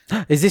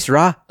Is this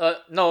Ra?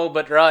 No,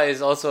 but Ra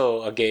is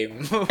also a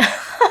game.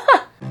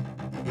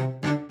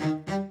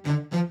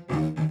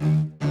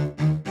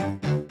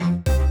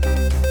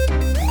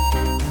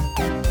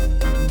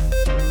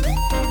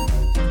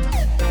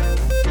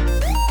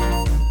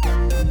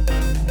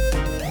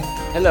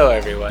 Hello,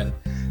 everyone.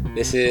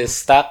 This is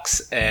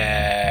Stux,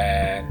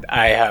 and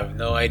I have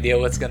no idea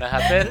what's gonna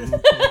happen.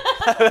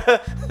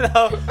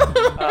 No,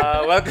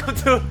 welcome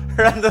to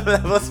Random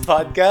Levels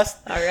Podcast.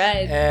 All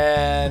right.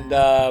 And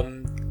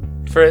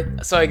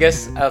so I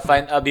guess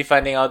I'll be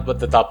finding out what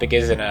the topic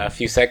is in a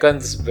few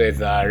seconds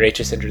with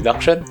Rachel's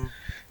introduction.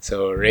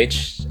 So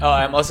Rach,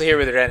 I'm also here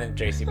with Ren and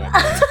Tracy. By the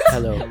way.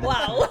 Hello.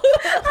 Wow.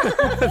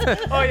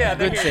 Oh yeah,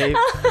 Good save.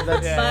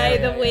 That's By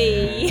the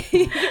way.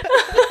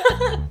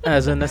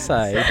 as an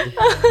aside.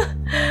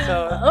 So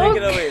take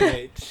it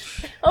away,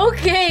 Rach.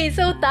 Okay,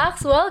 so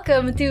Tax,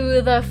 welcome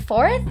to the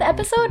 4th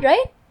episode,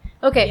 right?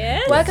 Okay,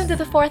 Yes. welcome to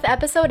the 4th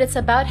episode. It's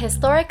about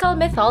historical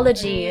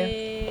mythology.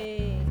 Yay.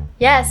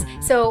 Yes,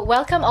 so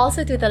welcome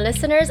also to the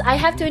listeners. I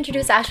have to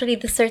introduce actually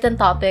the certain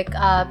topic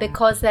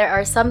because there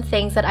are some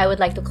things that I would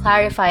like to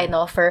clarify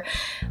for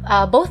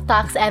both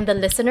Tax and the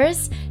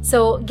listeners.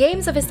 So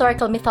games of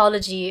historical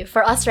mythology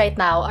for us right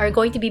now are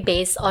going to be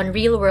based on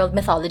real-world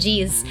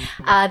mythologies.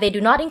 They do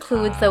not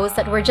include those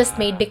that were just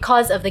made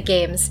because of the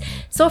games.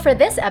 So for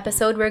this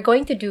episode, we're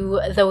going to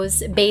do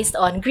those based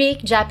on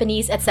Greek,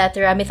 Japanese,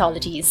 etc.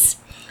 mythologies.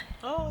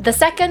 The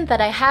second that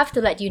I have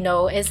to let you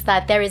know is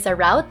that there is a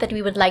route that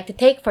we would like to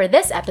take for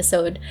this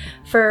episode.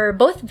 For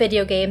both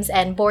video games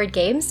and board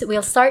games,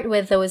 we'll start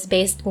with those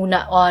based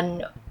muna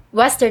on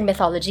Western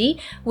mythology,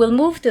 we'll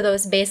move to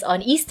those based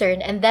on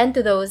Eastern, and then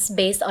to those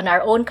based on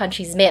our own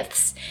country's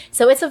myths.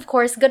 So it's of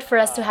course good for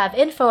us to have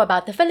info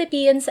about the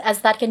Philippines,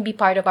 as that can be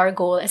part of our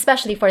goal,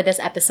 especially for this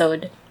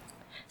episode.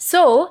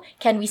 So,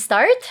 can we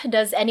start?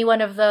 Does any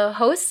one of the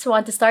hosts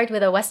want to start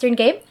with a Western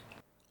game?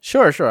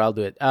 Sure, I'll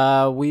do it.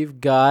 We've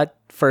got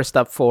first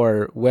up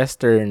for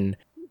Western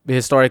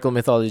historical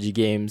mythology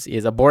games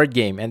is a board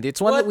game, and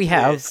it's one that we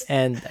have,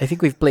 and I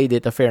think we've played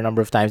it a fair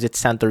number of times. It's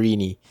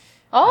Santorini.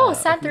 Oh,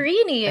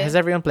 Santorini! Has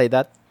everyone played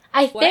that?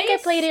 I think I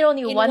Twice? played it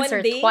only In once one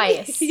or day?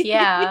 twice.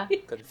 Yeah.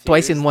 Confused.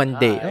 Twice in one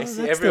day. I Oh, see. that's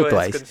still Everyone's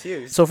twice.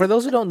 confused. So for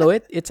those who don't know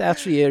it, it's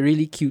actually a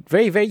really cute,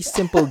 very, very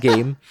simple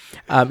game.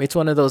 It's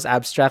one of those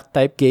abstract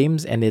type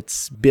games, and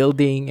it's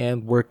building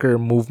and worker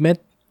movement.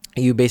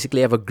 You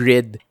basically have a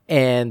grid,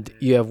 and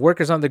you have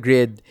workers on the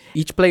grid.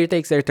 Each player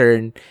takes their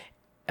turn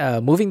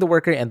moving the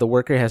worker, and the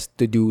worker has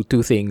to do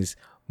two things.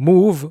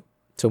 Move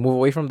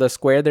away from the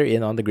square they're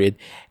in on the grid,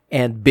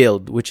 and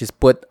build, which is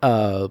put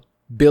a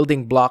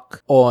building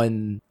block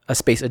on a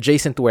space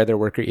adjacent to where their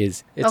worker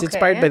is. It's Okay.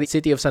 inspired by the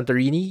city of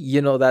Santorini.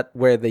 You know that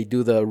where they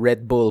do the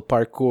Red Bull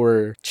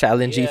parkour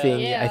challengey Yeah.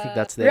 thing? I think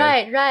that's there.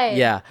 Right.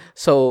 Yeah.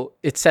 So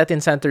it's set in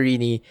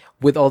Santorini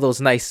with all those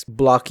nice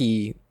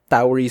blocky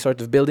towery sort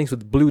of buildings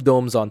with blue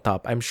domes on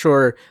top. I'm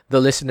sure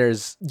the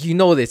listeners, you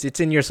know this. It's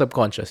in your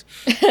subconscious.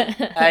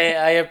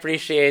 I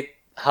appreciate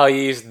how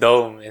you use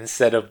dome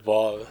instead of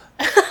ball.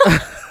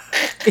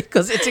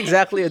 Because it's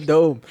exactly a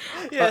dome.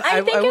 Yes.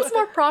 I think it's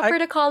more proper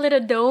to call it a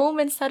dome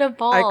instead of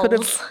balls. I could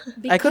have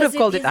Because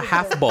called it it a is a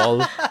half ball.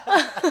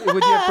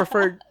 Would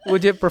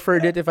you have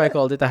preferred it if I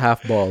called it a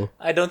half ball?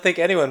 I don't think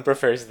anyone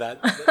prefers that.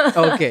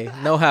 Okay,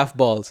 no half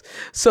balls.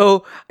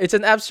 So it's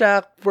an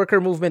abstract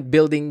worker movement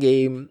building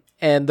game.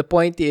 And the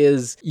point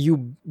is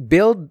you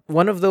build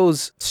one of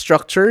those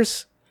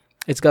structures.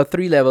 It's got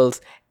 3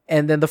 levels.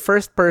 And then the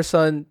first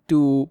person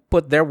to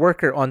put their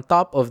worker on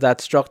top of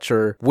that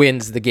structure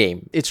wins the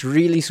game. It's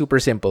really super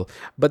simple.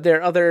 But there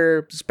are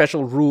other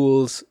special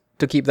rules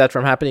to keep that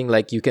from happening.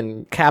 Like you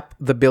can cap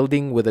the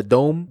building with a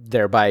dome,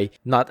 thereby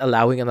not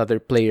allowing another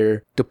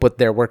player to put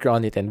their worker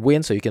on it and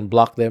win. So you can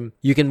block them.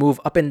 You can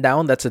move up and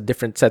down. That's a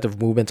different set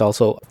of movements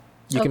also.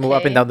 You can move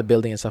up and Okay. down the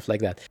building and stuff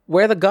like that.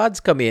 Where the gods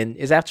come in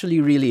is actually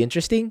really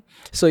interesting.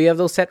 So you have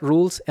those set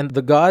rules, and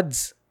the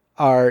gods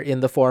are in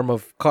the form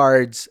of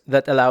cards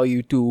that allow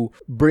you to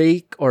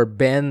break or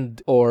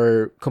bend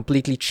or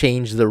completely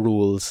change the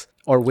rules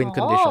or win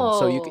conditions.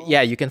 So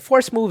you can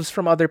force moves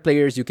from other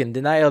players. You can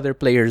deny other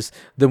players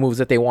the moves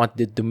that they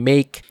wanted to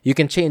make. You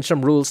can change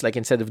some rules, like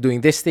instead of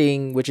doing this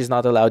thing, which is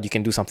not allowed, you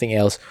can do something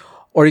else.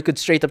 Or you could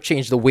straight up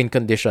change the win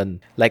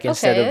condition. Like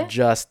instead Okay. of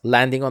just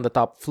landing on the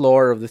top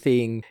floor of the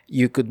thing,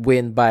 you could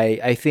win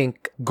by, I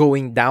think,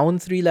 going down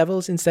 3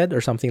 levels instead or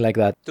something like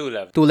that. 2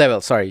 levels. 2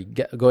 levels, sorry.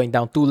 Going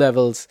down 2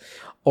 levels,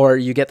 or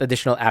you get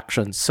additional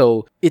actions.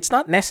 So it's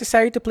not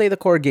necessary to play the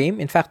core game.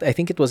 In fact, I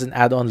think it was an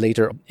add-on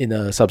later in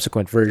a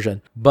subsequent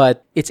version.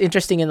 But it's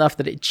interesting enough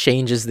that it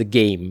changes the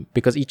game,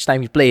 because each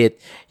time you play it,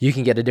 you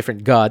can get a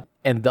different god,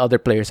 and the other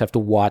players have to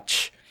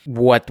watch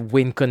what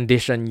win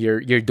condition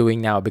you're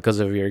doing now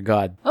because of your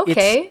god.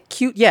 Okay. It's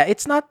cute. Yeah,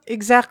 it's not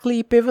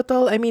exactly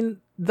pivotal. I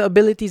mean, the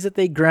abilities that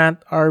they grant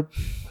are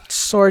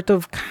sort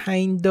of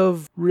kind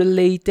of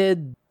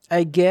related,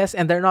 I guess,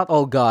 and they're not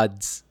all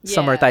gods.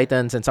 Some are Yeah.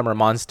 titans and some are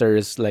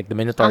monsters, like the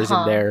Minotaur's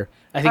in there.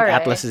 I think Alright.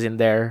 Atlas is in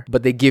there,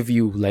 but they give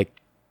you like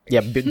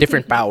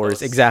different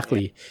powers.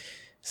 Exactly.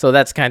 So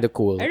that's kind of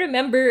cool. I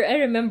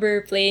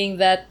remember playing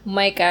that.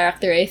 My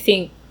character, I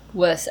think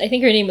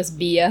her name was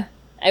Bia.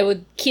 I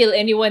would kill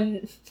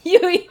anyone. You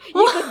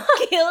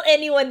could kill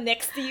anyone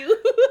next to you.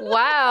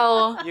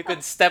 Wow. You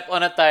could step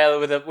on a tile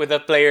with a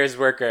player's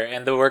worker,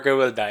 and the worker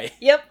will die.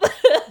 Yep.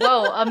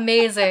 Whoa,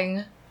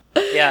 amazing.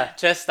 Yeah,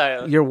 chess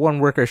style. You're one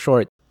worker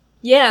short.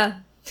 Yeah.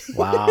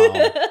 Wow.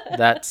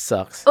 That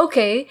sucks.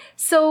 Okay,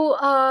 so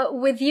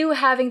with you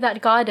having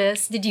that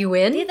goddess, did you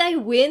win? Did I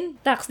win?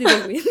 Tax, did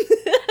I win?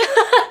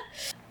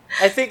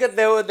 I think that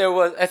there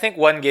was. I think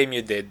one game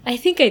you did. I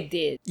think I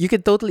did. You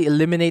could totally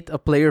eliminate a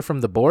player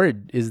from the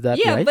board. Is that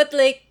Yeah, right? but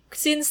like,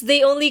 since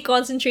they only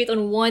concentrate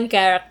on one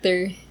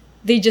character,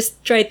 they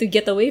just try to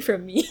get away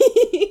from me.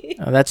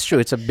 That's true.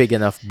 It's a big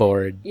enough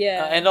board.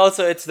 Yeah. And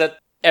also, it's that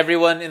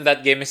everyone in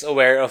that game is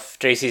aware of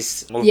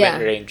Tracy's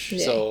movement range.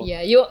 Yeah. So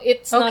yeah,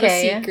 it's not a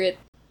Okay. secret.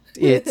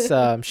 It's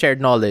shared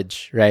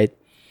knowledge, right?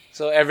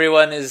 So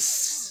everyone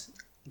is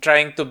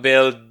trying to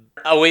build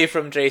away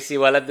from Tracy,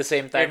 while at the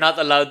same time you're not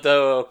allowed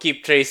to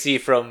keep Tracy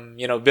from,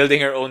 building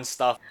her own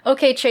stuff.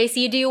 Okay,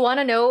 Tracy, do you want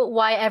to know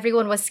why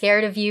everyone was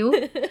scared of you?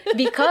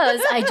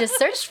 Because I just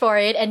searched for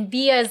it, and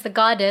Bia is the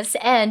goddess,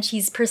 and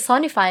she's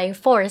personifying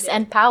force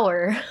and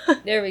power.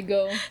 There we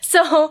go.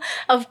 So,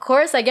 of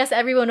course, I guess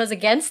everyone was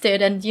against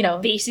it, and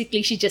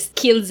Basically, she just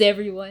kills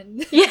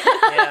everyone.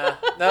 Yeah.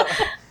 No,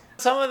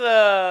 some of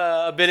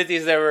the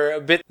abilities there were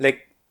a bit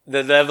like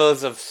the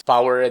levels of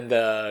power and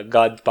the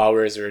god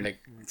powers were like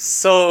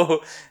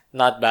so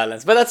not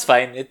balanced. But that's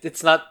fine.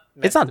 It's not.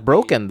 It's not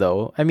broken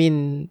though. I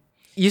mean,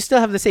 you still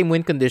have the same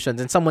win conditions,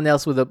 and someone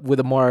else with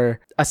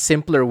a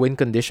simpler win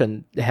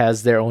condition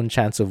has their own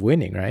chance of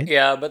winning, right?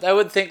 Yeah, but I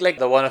would think like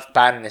the one of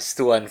Pan is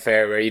too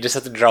unfair, where you just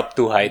have to drop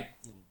 2 height.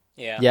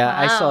 Yeah. Yeah,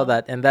 I saw Wow.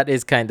 that, and that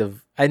is kind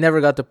of. I never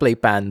got to play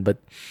Pan, but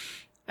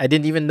I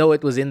didn't even know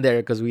it was in there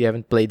because we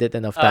haven't played it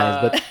enough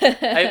times.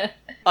 But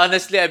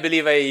Honestly, I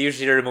believe I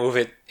usually remove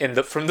it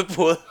from the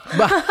pool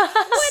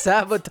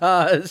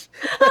sabotage.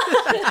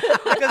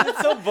 because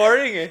it's so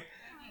boring.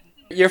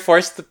 You're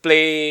forced to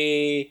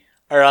play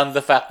around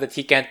the fact that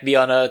he can't be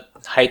on a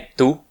height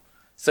 2,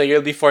 so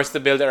you'll be forced to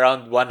build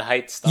around 1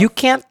 height stuff. You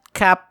can't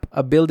cap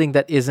a building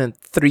that isn't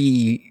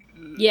 3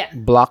 Yeah.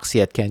 blocks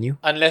yet, can you?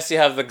 Unless you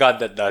have the god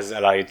that does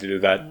allow you to do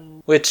that,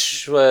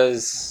 which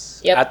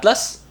was Yep.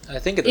 Atlas. I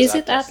think it was Is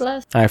it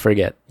Atlas? I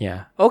forget.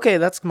 Yeah. Okay,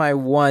 that's my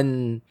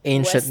one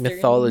ancient Western.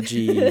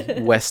 mythology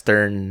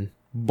Western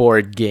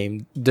board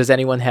game. Does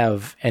anyone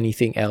have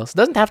anything else?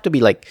 Doesn't have to be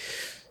like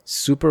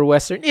super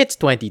Western. It's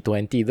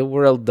 2020. The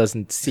world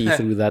doesn't see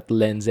through that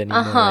lens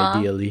anymore,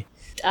 ideally.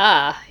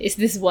 Is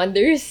this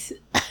Wonders?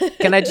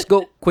 Can I just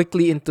go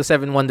quickly into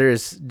Seven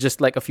Wonders,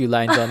 just like a few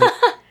lines on it?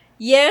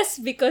 Yes,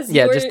 because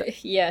Yeah,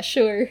 yeah,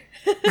 sure.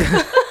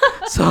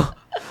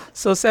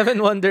 So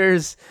Seven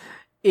Wonders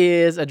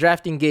is a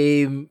drafting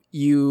game.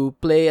 You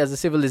play as a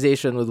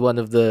civilization with one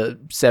of the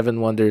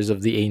 7 wonders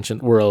of the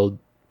ancient world,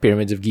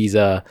 pyramids of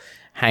Giza,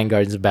 hang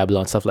gardens of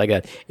Babylon, stuff like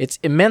that. It's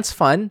immense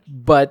fun,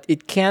 but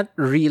it can't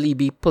really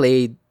be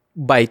played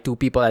by 2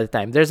 people at a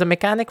time. There's a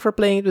mechanic for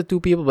playing it with 2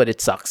 people, but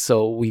it sucks.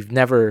 So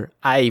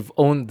I've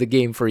owned the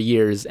game for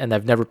years and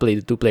I've never played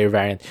the 2-player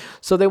variant.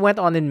 So they went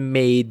on and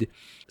made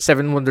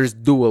Seven Wonders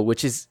Duel,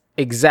 which is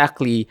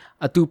exactly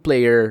a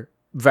 2-player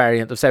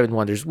variant of Seven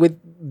Wonders with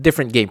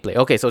different gameplay.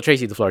 Okay, so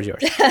Tracy, the floor is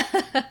yours.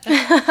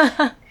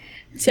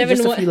 Just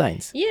a few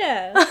lines.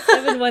 Yeah,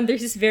 Seven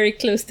Wonders is very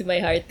close to my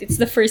heart. It's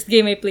the first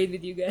game I played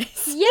with you guys.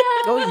 yeah.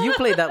 Oh, you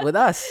played that with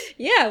us.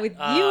 Yeah, with you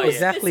yeah.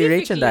 Exactly,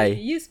 Rach and I.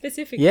 You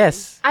specifically.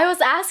 Yes. I was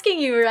asking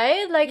you,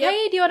 right? Like, Yep.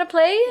 hey, do you want to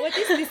play? What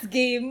is this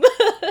game?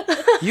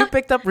 You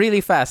picked up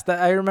really fast.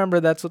 I remember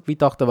that's what we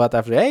talked about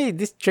after. Hey,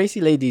 this Tracy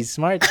lady is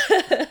smart.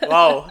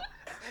 Wow,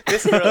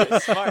 this girl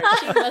is smart.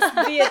 She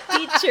must be a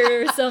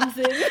teacher or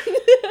something.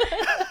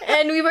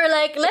 And we were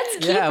like, let's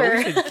keep Yeah, her.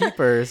 we should keep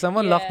her.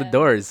 Someone locked the Yeah.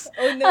 doors.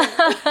 Oh no.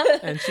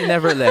 And she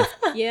never left.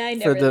 Yeah, I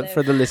For never the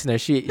for the listener,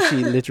 she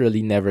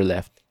literally never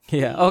left.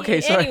 Yeah.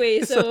 Okay, sorry.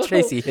 Anyway, so,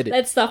 Tracy hit it.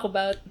 let's talk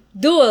about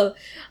Duel.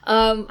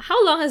 How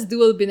long has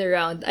Duel been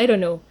around? I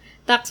don't know.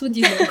 Tax, would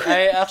you know?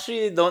 I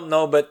actually don't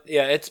know, but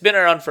yeah, it's been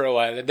around for a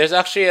while. There's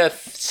actually a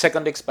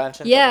second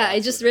expansion. Yeah, I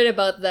just read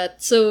about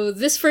that. So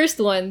this first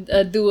one,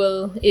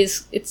 Duel,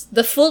 it's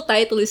the full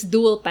title is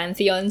Duel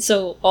Pantheon.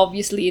 So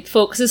obviously it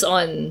focuses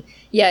on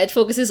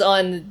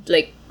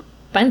like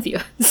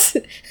pantheons.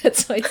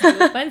 That's why it's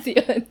Duel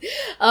Pantheon.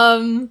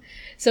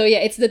 So yeah,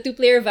 it's the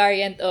 2-player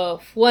variant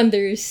of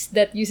Wonders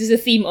that uses a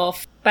theme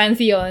of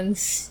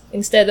pantheons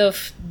instead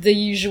of the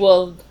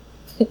usual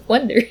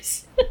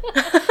wonders.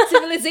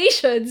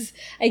 Civilizations,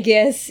 I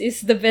guess,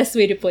 is the best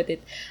way to put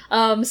it.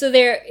 So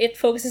it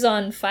focuses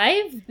on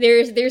 5.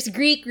 There's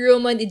Greek,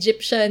 Roman,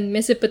 Egyptian,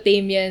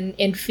 Mesopotamian,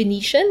 and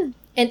Phoenician.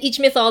 And each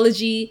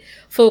mythology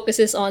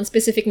focuses on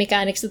specific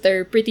mechanics that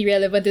are pretty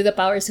relevant to the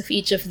powers of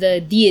each of the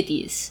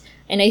deities.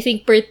 And I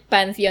think per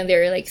pantheon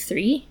there are like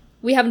 3.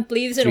 We haven't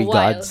played this in 3 a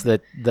while. gods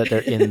that are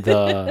in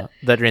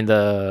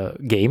the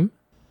game.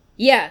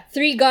 Yeah,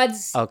 3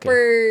 gods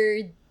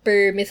Okay.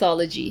 per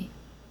mythology.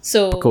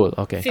 So Cool,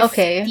 okay. 15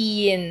 Okay.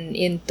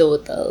 in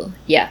total.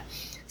 Yeah.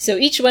 So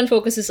each one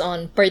focuses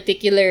on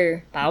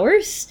particular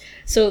powers.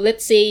 So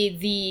let's say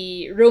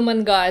the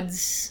Roman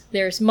gods,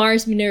 there's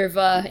Mars,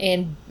 Minerva,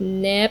 and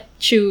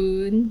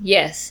Neptune.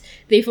 Yes,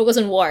 they focus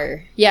on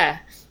war. Yeah.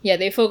 Yeah,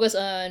 they focus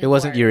on It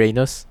wasn't war.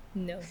 Uranus.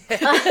 No.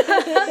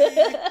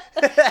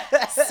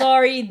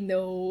 Sorry,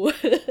 no.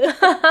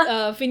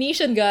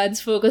 Phoenician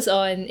gods focus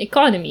on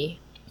economy.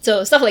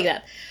 So, stuff like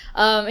that.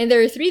 And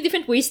there are 3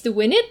 different ways to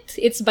win it.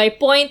 It's by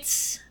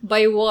points,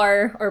 by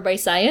war, or by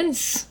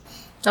science.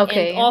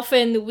 Okay. And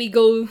often we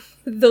go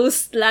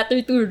those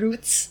latter 2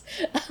 routes,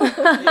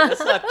 That's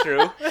not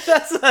true.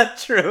 That's not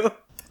true.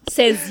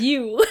 says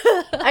you.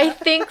 I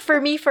think for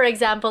me, for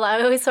example,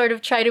 I always sort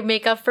of try to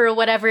make up for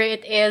whatever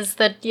it is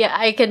that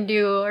I can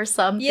do or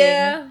something.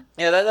 Yeah.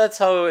 Yeah, that's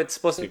how it's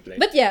supposed to be played.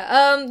 But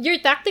yeah, your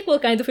tactic will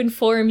kind of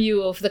inform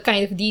you of the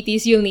kind of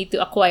deities you'll need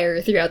to acquire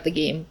throughout the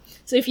game.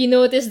 So if you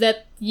notice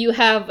that you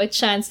have a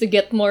chance to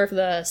get more of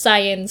the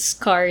science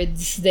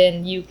cards,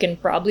 then you can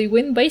probably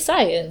win by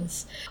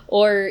science.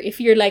 Or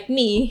if you're like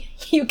me,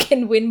 you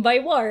can win by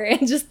war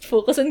and just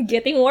focus on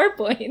getting war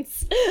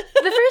points.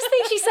 The first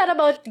thing she said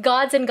about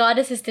gods and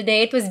goddesses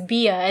today, it was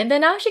Bia. And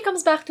then now she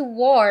comes back to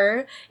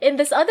war in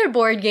this other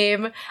board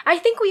game. I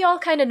think we all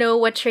kind of know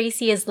what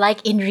Tracy is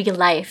like in real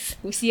life.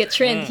 We see a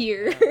trend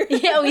here.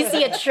 Yeah, we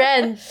see a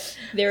trend.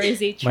 There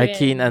is a My trend.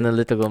 keen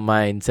analytical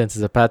mind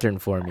senses a pattern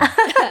for me.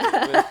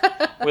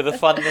 With the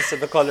fondness of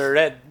the color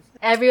red.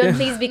 Everyone,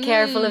 please be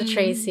careful of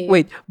Tracy.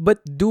 Wait, but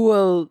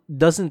Duel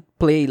doesn't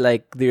play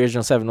like the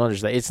original Seven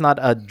Wonders. Like, it's not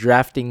a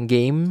drafting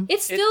game.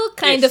 It still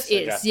kind is of a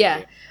is, drafting yeah.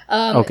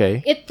 game.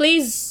 Okay. It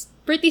plays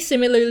pretty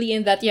similarly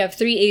in that you have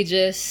 3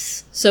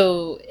 ages.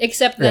 So,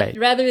 except that Right.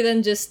 rather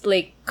than just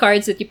like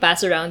cards that you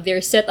pass around,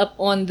 they're set up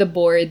on the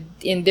board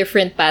in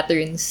different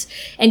patterns.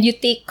 And you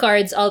take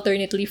cards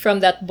alternately from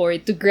that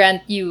board to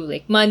grant you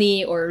like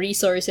money or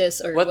resources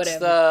or What's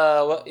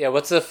whatever.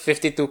 what's the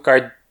 52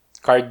 card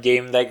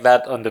game like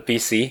that on the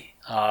PC?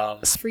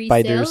 Free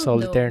Spider Cell?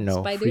 Solitaire?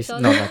 No. No.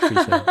 Spider No, not Free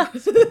Cell.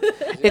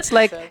 It's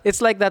like Cell?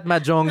 it's like that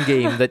mahjong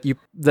game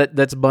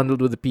that's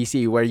bundled with the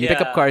PC where you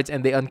pick up Yeah. cards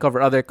and they uncover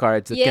other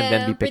cards that can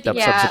then Yeah, be picked up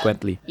pretty much.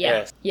 subsequently. Yeah.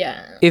 Yes. Yeah.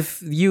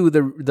 If you,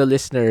 the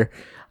listener,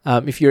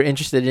 if you're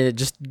interested in it,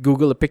 just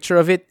Google a picture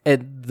of it,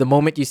 and the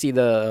moment you see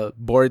the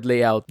board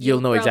layout,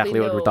 you'll know exactly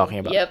probably what we're know. talking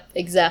about. Yep,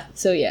 exactly.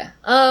 So yeah.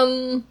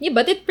 Yeah,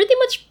 but it pretty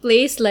much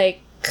plays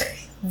like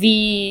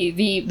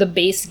the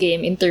base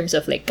game in terms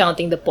of like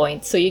counting the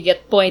points. So you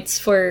get points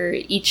for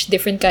each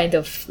different kind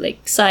of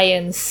like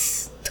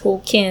science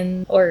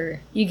token,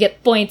 or you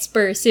get points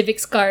per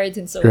civics cards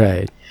and so on.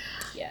 Right.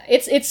 Yeah.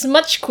 It's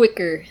much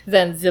quicker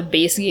than the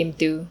base game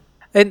too.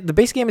 And the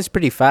base game is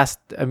pretty fast.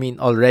 I mean,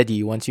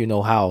 already once you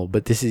know how,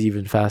 but this is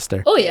even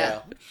faster. Oh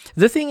yeah.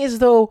 The thing is,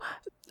 though,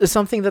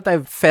 something that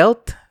I've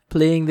felt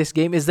playing this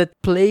game is that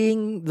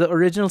playing the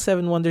original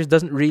Seven Wonders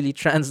doesn't really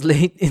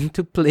translate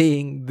into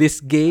playing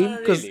this game.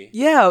 Really?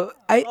 Yeah,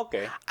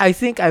 Okay. I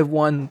think I've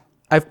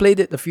played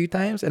it a few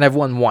times and I've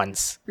won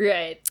once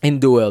Right. in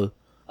Duel.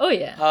 Oh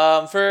yeah.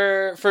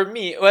 For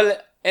me, well,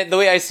 the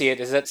way I see it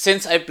is that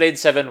since I played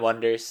Seven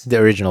Wonders, The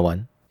original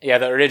one. yeah,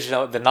 the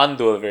original, the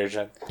non-dual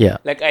version, Yeah.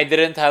 like I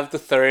didn't have to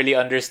thoroughly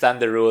understand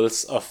the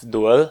rules of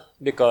Duel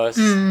because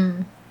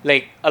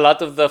like a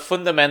lot of the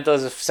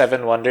fundamentals of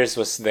Seven Wonders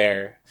was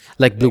there.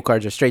 Like blue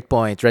cards are straight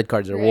points, red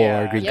cards are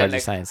war, green cards are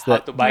like science. how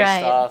to buy Right.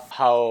 stuff,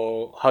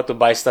 how to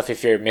buy stuff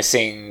if you're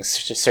missing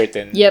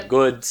certain Yep.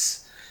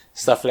 goods,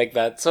 stuff like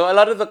that. So a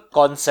lot of the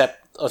concept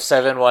of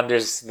Seven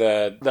Wonders,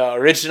 the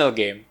original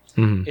game,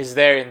 is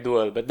there in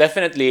Duel, but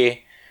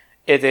definitely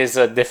it is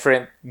a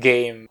different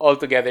game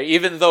altogether.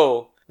 Even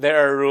though there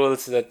are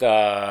rules that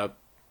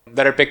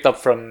are picked up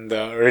from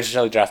the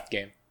original draft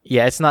game.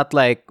 Yeah, it's not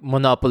like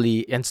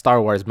Monopoly and Star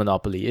Wars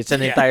Monopoly. It's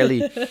an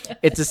entirely,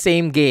 it's the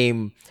same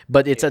game,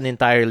 but it's an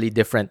entirely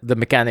different, the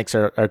mechanics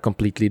are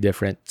completely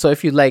different. So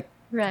if you like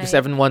Right. the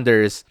Seven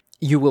Wonders,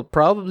 you will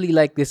probably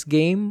like this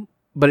game,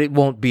 but it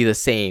won't be the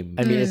same.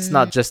 I mean, it's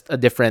not just a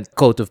different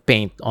coat of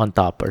paint on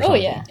top or Oh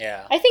something. yeah.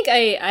 Yeah. I think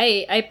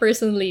I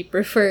personally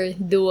prefer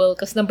Duel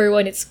because number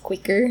one, it's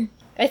quicker.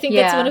 I think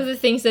that's Yeah. one of the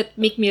things that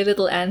make me a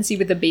little antsy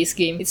with the base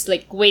game. It's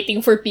like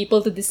waiting for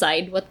people to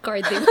decide what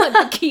card they want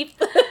to keep.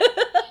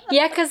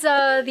 Yeah, because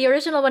the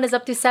original one is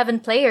up to 7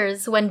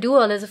 players, when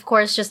Duel is, of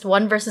course, just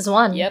 1 versus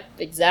 1. Yep,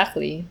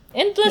 exactly.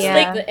 And plus, Yeah.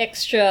 like the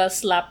extra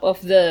slap of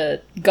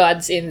the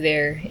gods in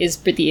there is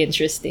pretty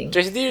interesting.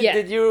 Tracy, Yeah.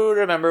 did you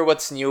remember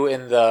what's new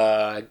in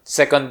the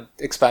second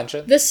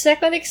expansion? The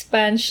second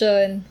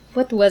expansion,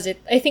 what was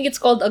it? I think it's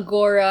called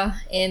Agora,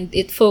 and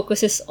it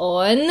focuses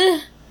on.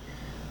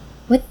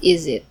 What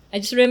is it? I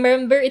just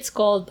remember it's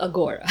called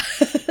Agora.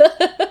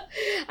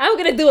 I'm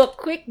gonna do a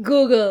quick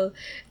Google.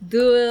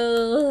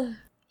 Duel.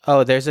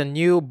 Oh, there's a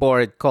new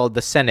board called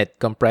the Senate,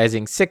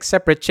 comprising 6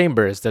 separate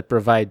chambers that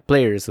provide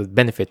players with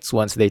benefits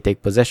once they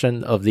take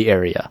possession of the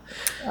area.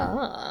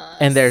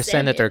 And they're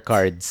Senate. senator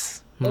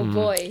cards. Oh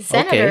boy.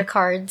 Senator Okay.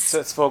 cards. So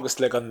it's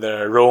focused like on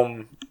the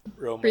Rome.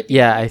 Pretty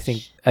Yeah,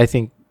 much. I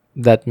think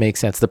that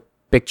makes sense. The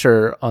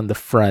picture on the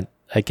front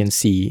I can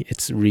see.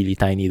 It's really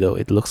tiny though.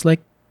 It looks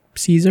like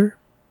Caesar,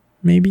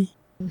 maybe.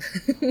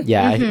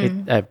 Yeah,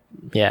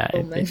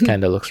 it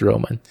kind of looks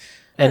Roman.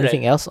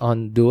 Anything else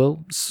on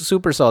Duel?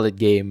 Super solid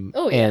game.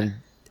 Oh, yeah. And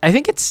I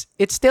think it's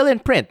still in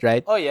print,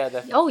 right? Oh yeah,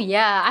 definitely. Oh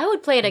yeah, I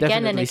would play it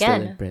again and Definitely still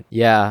in again. print.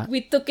 Yeah.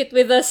 We took it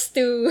with us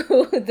to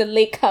the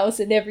lake house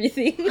and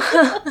everything.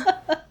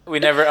 We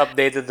never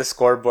updated the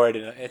scoreboard.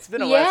 It's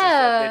been a while since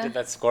we updated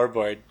that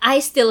scoreboard. I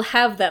still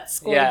have that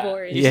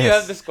scoreboard. Yeah, you Yes.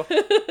 have the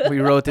scoreboard. We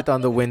wrote it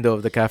on the window of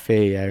the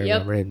cafe. I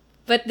remember it.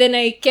 But then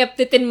I kept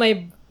it in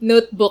my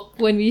notebook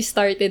when we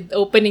started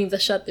opening the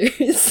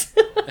shutters.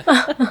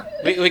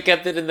 we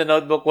kept it in the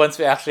notebook once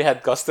we actually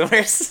had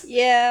customers.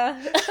 Yeah.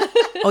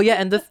 Oh yeah,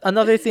 and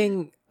another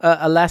thing,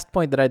 a last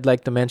point that I'd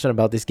like to mention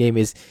about this game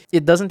is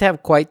it doesn't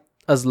have quite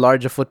as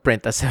large a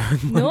footprint as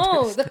Seven No,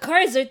 Wonders. the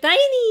cards are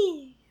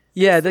tiny.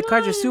 Yeah, the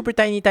cards are super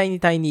tiny,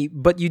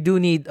 but you do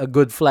need a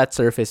good flat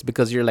surface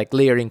because you're like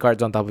layering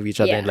cards on top of each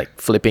other and Yeah. like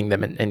flipping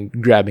them and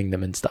grabbing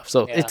them and stuff.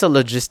 So Yeah. it's a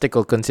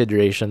logistical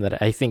consideration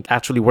that I think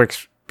actually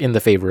works in the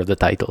favor of the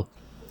title.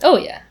 Oh,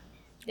 yeah.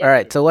 All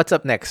right, so what's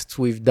up next?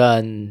 We've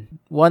done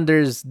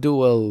Wonders,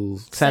 Duel,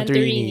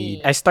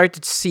 Santorini. Santorini. I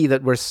started to see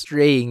that we're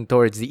straying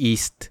towards the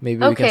east. Maybe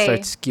we can Okay.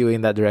 start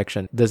skewing that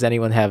direction. Does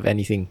anyone have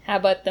anything? How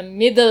about the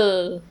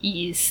Middle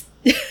East?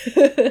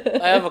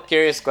 I have a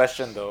curious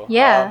question though.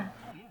 Yeah.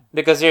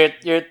 Because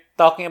you're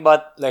talking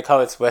about like how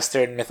it's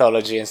Western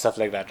mythology and stuff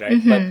like that, right?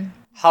 But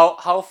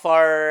how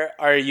far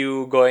are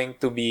you going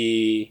to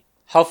be?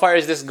 How far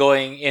is this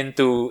going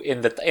into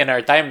in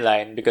our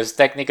timeline? Because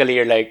technically,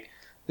 you're like,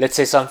 let's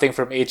say something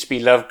from H.P.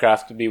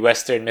 Lovecraft would be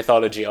Western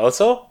mythology,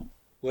 also.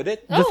 Would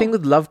it? The thing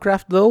with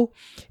Lovecraft, though,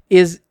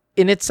 is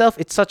in itself,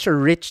 it's such a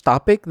rich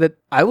topic that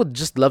I would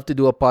just love to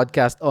do a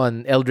podcast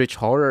on Eldritch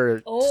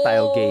Horror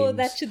style games.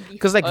 that should be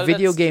Because like Oh,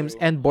 video that's games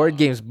true. and board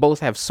games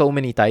both have so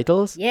many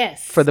titles.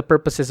 Yes. For the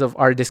purposes of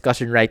our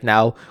discussion right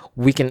now,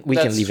 we can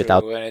That's leave it true,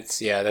 out. And it's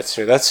that's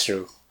true. That's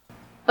true.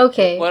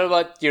 Okay. What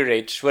about you,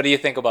 Rach? What do you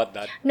think about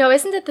that? No,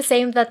 isn't it the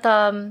same that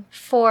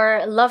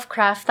for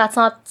Lovecraft that's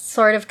not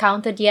sort of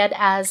counted yet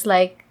as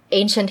like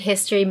ancient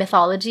history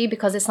mythology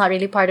because it's not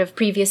really part of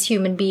previous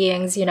human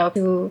beings,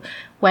 who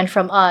went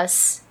from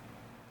us?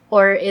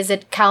 Or is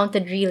it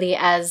counted really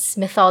as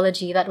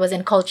mythology that was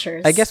in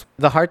cultures? I guess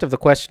the heart of the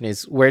question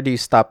is, where do you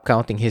stop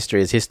counting history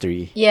as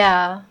history?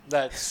 Yeah.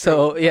 That's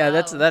So yeah,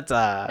 that's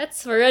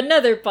That's for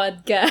another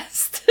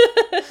podcast.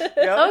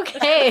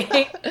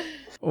 Okay.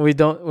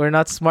 we're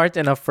not smart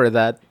enough for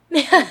that.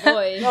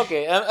 Boy.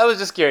 okay. I was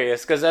just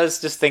curious because I was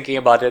just thinking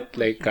about it.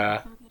 Like,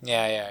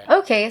 yeah.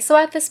 Okay, so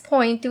at this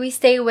point, do we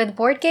stay with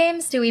board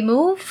games? Do we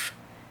move?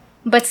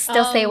 But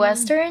still stay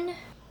Western?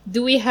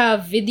 Do we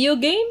have video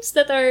games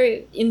that are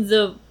in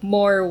the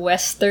more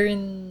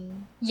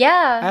Western? I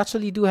Yeah.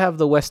 actually do have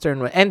the Western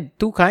one and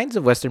two kinds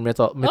of Western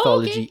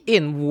mythology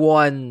in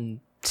one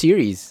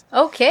series.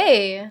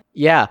 Okay.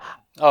 Yeah.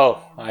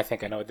 Oh, I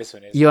think I know what this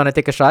one is. You want to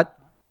take a shot?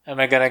 Am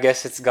I gonna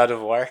guess it's God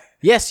of War?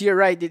 Yes, you're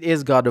right. It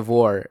is God of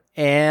War.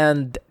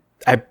 And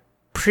I'm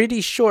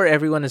pretty sure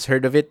everyone has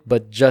heard of it,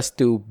 but just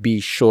to be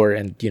sure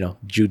and,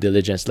 due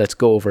diligence, let's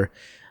go over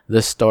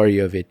the story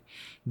of it.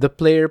 The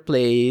player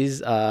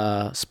plays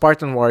a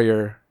Spartan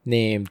warrior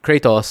named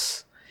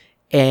Kratos,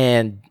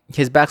 and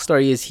his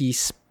backstory is he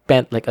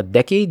spent like a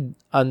decade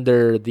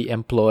under the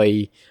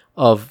employ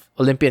of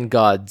Olympian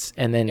gods,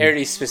 and then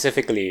Ares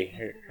specifically,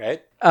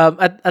 right?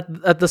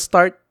 at the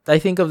start, I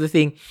think of the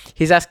thing,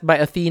 he's asked by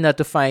Athena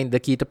to find the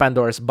key to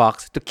Pandora's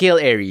box to kill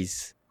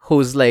Ares,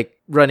 who's like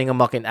running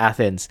amok in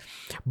Athens.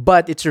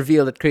 But it's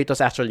revealed that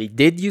Kratos actually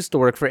did used to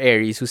work for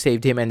Ares, who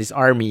saved him and his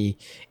army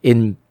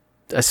in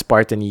a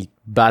Spartan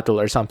battle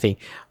or something.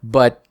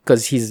 But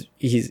because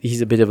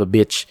he's a bit of a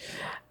bitch,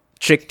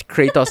 tricked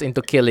Kratos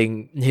into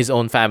killing his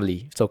own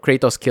family. So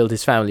Kratos killed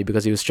his family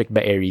because he was tricked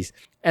by Ares.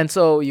 And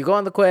so you go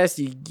on the quest,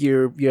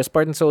 you're a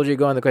Spartan soldier, you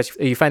go on the quest,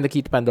 you find the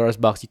key to Pandora's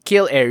box, you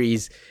kill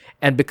Ares,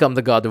 and become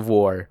the God of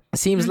War.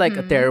 Seems like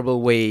a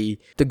terrible way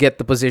to get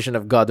the position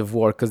of God of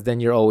War, because then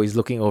you're always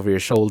looking over your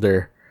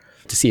shoulder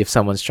to see if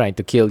someone's trying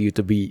to kill you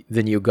to be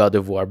the new God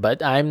of War.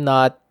 But I'm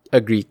not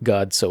a Greek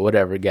god, so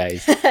whatever,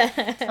 guys.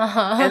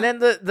 And then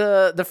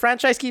the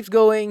franchise keeps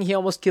going. He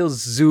almost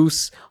kills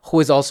Zeus, who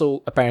is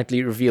also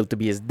apparently revealed to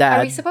be his Are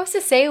dad. we supposed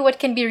to say what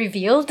can be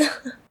revealed?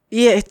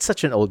 Yeah, it's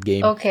such an old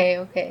game.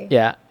 Okay.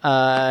 Yeah,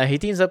 he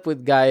teams up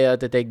with Gaia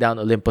to take down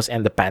Olympus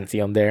and the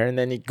Pantheon there, and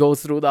then it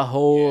goes through the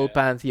whole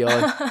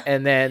Pantheon,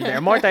 and then there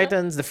are more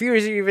Titans. The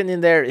Furies are even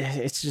in there.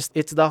 It's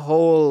the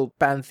whole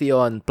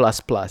Pantheon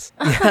plus.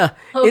 Yeah,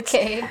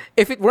 Okay.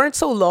 if it weren't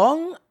so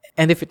long,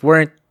 and if it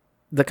weren't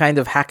the kind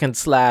of hack and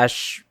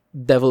slash,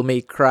 Devil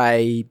May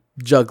Cry,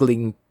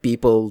 juggling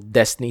people,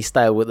 Destiny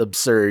style with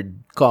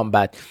absurd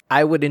combat,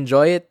 I would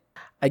enjoy it.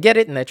 I get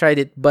it and I tried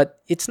it, but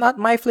it's not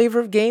my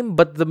flavor of game.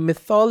 But the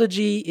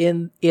mythology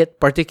in it,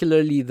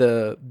 particularly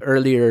the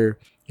earlier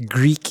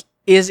Greek,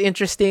 is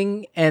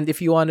interesting. And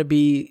if you want to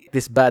be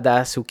this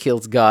badass who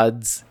kills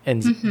gods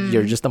and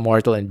you're just a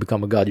mortal and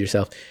become a god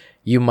yourself,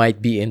 you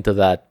might be into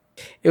that.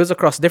 It was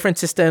across different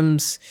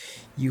systems.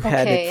 You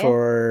had it Okay.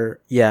 for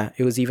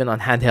it was even on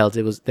handhelds.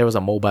 There was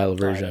a mobile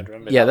version.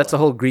 remember Yeah, that that's the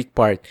whole Greek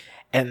part.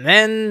 And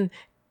then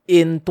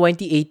in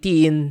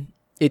 2018,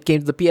 it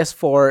came to the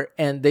PS4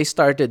 and they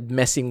started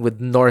messing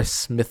with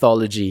Norse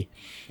mythology.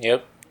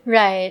 Yep.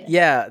 Right.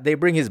 Yeah, they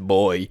bring his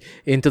boy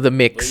into the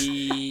mix.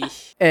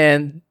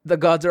 And the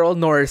gods are all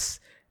Norse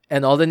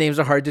and all the names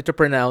are harder to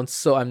pronounce,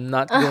 so I'm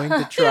not going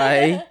to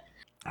try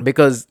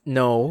because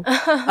no.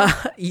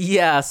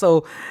 Yeah,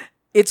 so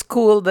it's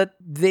cool that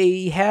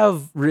they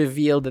have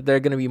revealed that there are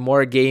going to be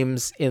more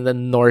games in the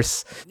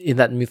Norse, in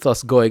that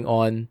mythos going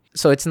on.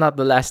 So it's not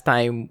the last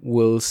time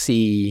we'll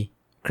see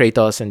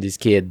Kratos and his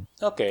kid.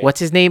 Okay. What's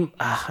his name?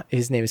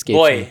 His name escapes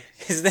Boy? me.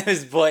 His name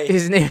is Boy.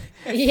 His name.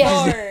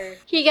 Yes.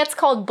 He gets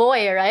called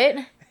Boy,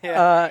 right?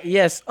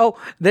 Yes. Oh,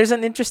 there's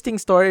an interesting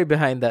story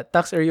behind that.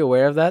 Tux, are you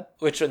aware of that?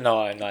 Which one?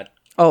 No, I'm not.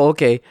 Oh,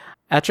 okay.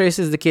 Atreus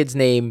is the kid's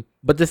name,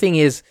 but the thing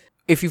is,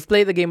 if you've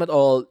played the game at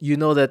all, you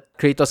know that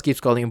Kratos keeps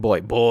calling him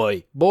boy,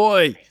 boy,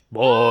 boy,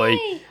 boy.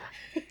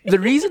 The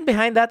reason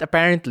behind that,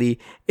 apparently,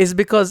 is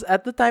because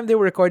at the time they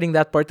were recording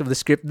that part of the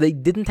script, they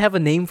didn't have a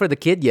name for the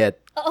kid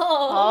yet.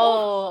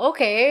 Oh,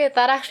 okay.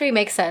 That actually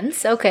makes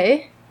sense.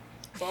 Okay.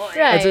 Boy.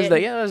 And so it's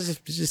Right.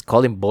 like, just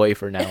call him boy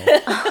for now.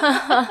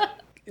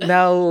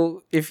 Now,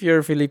 if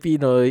you're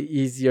Filipino,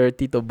 he's your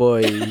Tito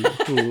Boy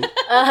who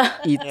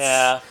eats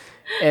Yeah.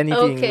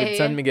 anything Okay. with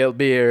San Miguel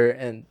beer,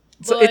 and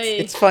so Boy.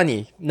 it's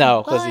funny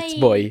now because it's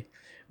boy.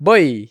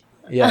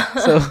 Yeah.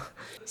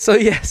 So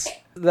yes,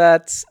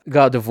 that's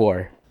God of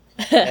War.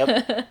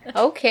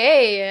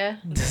 Okay.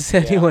 Does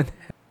anyone?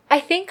 I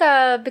think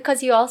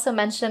because you also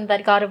mentioned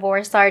that God of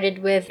War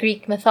started with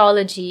Greek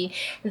mythology,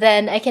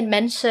 then I can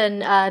mention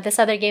this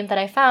other game that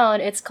I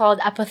found. It's called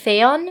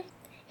Apotheon,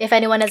 if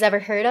anyone has ever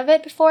heard of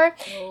it before.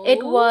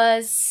 It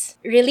was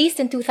released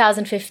in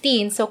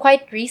 2015, so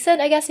quite recent,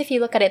 I guess, if you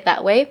look at it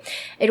that way.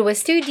 It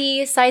was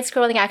 2D,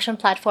 side-scrolling action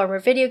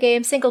platformer video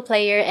game, single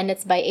player, and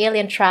it's by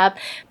Alien Trap.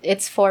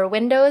 It's for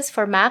Windows,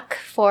 for Mac,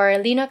 for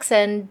Linux,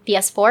 and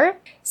PS4.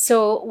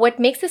 So what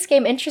makes this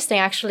game interesting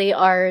actually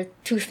are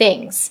two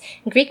things: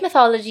 Greek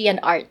mythology and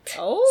art.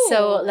 Oh.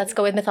 So let's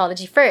go with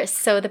mythology first.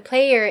 So the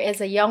player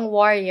is a young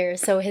warrior.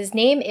 So his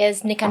name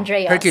is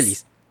Nicandreos.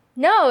 Hercules.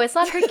 No, it's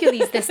not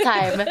Hercules this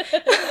time.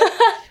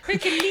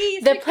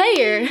 Hercules. The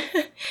player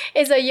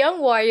is a young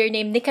warrior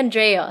named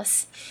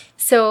Nicandreos.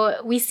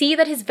 So we see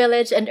that his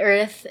village and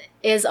Earth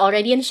is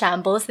already in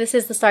shambles. This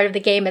is the start of the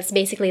game. It's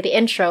basically the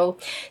intro.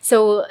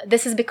 So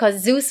this is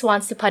because Zeus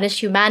wants to punish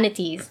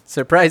humanity.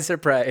 Surprise,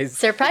 surprise.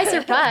 Surprise,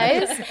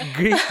 surprise.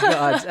 Greek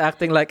gods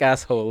acting like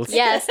assholes.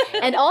 Yes,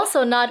 and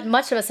also not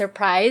much of a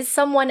surprise,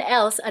 someone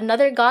else,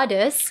 another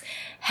goddess,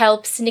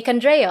 helps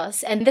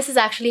Nicandreos, and this is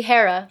actually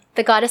Hera,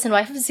 the goddess and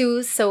wife of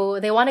Zeus, so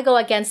they want to go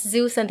against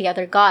Zeus and the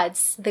other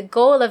gods. The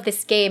goal of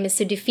this game is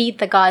to defeat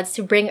the gods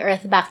to bring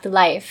Earth back to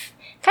life.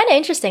 Kind of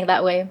interesting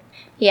that way.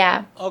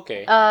 Yeah.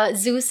 Okay.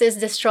 Zeus is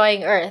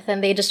destroying Earth,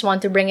 and they just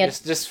want to bring it...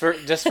 just for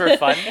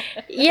fun.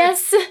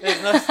 Yes!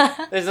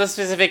 There's no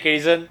specific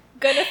reason.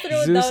 Gonna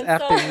throw Zeus down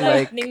acting some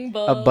like lightning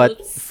a butt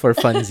bolts. for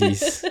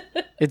funsies.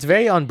 It's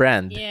very on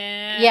brand.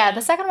 Yeah. Yeah,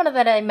 the second one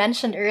that I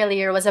mentioned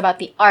earlier was about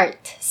the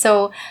art.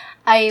 So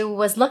I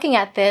was looking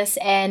at this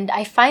and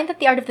I find that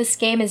the art of this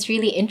game is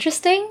really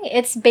interesting.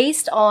 It's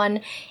based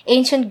on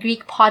ancient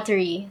Greek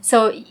pottery.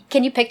 So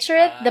can you picture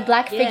it? The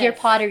black figure Yes.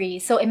 pottery.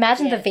 So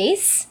imagine the Yes.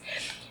 vase.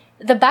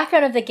 The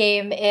background of the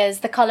game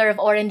is the color of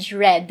orange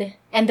red,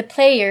 and the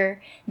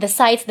player, the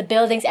sites, the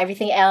buildings,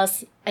 everything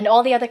else, and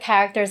all the other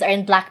characters are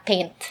in black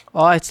paint.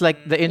 Oh, it's like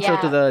the intro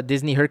to Yeah. the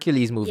Disney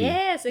Hercules movie.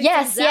 Yes, it's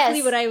Yes, exactly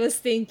yes. what I was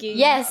thinking.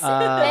 Yes,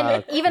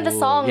 and even the cool.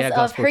 songs Yeah, of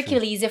gospel tunes.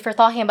 Hercules, if we're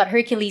talking about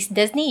Hercules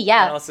Disney,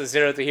 yeah. And also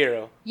Zero to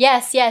Hero.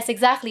 Yes,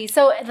 exactly.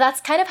 So that's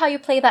kind of how you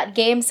play that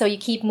game. So you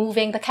keep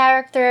moving the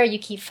character, you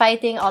keep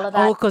fighting, all of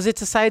that. Oh, because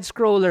it's a side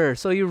scroller.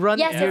 So you run,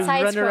 Yes, you it's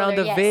run around side-scroller,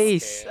 the yes.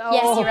 vase.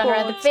 Yes, you run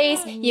around the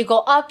face, you go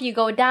up, you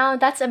go down.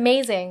 That's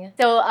amazing.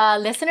 So,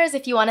 listeners,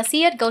 if you want to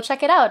see it, go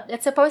check it out.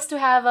 It's supposed to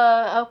have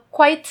a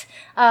quite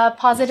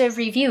positive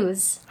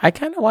reviews. I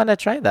kind of want to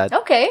try that.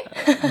 Okay,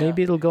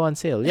 Maybe it'll go on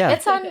sale. Yeah.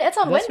 it's on That's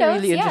Windows. a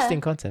really yeah.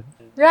 interesting concept.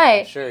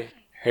 Right. Sure.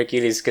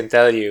 Hercules can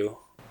tell you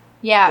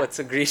Yeah. what's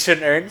a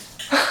Grecian urn.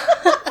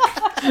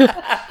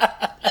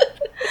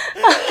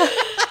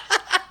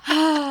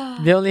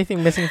 The only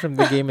thing missing from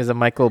the game is a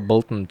Michael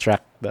Bolton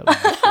track. That would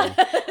be cool.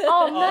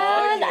 Oh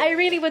man, I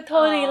really would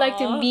totally like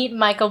to meet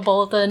Michael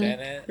Bolton.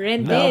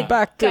 Ren Now did.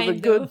 back to the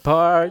kind good of.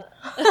 part.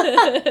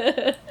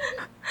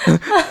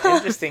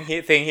 Interesting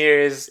thing here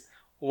is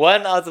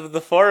one out of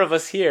the four of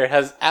us here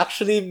has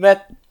actually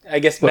met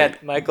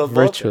Michael Bolton.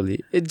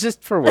 Virtually. It's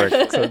just for work.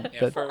 So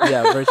that, for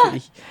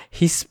virtually.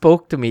 He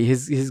spoke to me,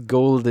 his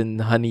golden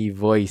honey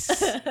voice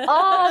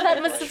Oh,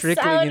 that must have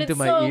trickling sounded into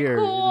my so ear.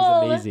 cool.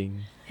 It was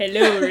amazing.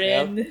 Hello,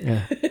 Ren.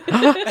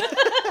 Yeah.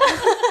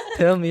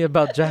 Tell me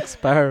about Jack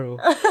Sparrow,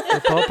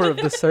 the pauper of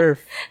the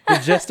surf, the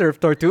jester of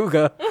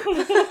Tortuga.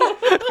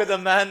 Could a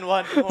man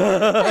want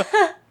more?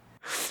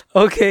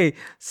 Okay,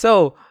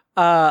 so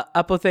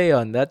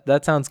Apotheon.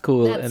 That sounds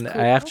cool, That's and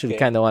cool. I actually Okay.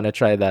 kind of want to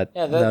try that.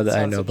 Yeah, now that that I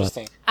sounds know about.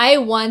 interesting. I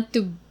want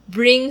to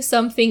bring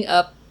something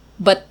up,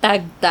 but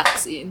tag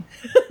tax in.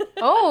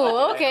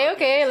 Oh,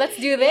 okay. Let's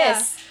do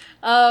this.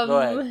 Go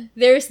ahead.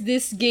 There's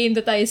this game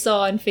that I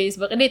saw on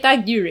Facebook, and they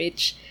tagged you,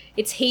 Rich.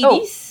 It's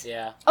Hades.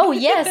 Yeah. Oh,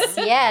 yes,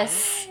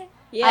 yes.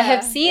 Yeah. I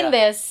have seen Yeah.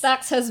 this.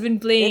 Tax has been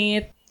playing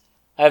it.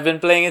 I've been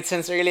playing it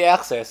since early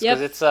access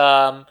because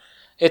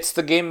it's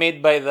the game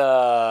made by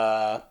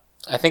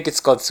I think it's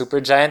called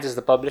Supergiant is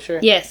the publisher.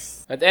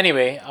 Yes. But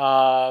anyway,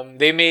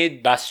 they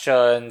made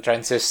Bastion,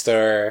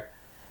 Transistor,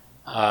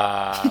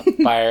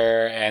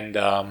 Pyre,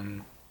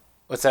 and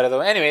what's that other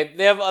one? Anyway,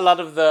 they have a lot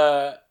of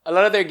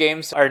their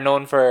games are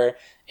known for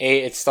A,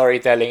 its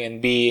storytelling,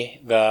 and B,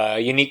 the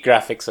unique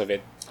graphics of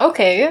it.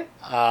 Okay.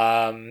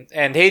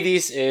 And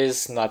Hades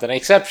is not an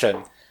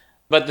exception.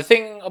 But the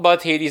thing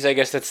about Hades, I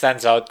guess, that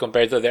stands out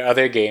compared to their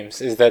other games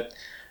is that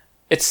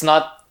it's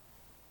not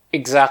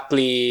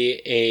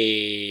exactly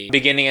a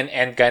beginning and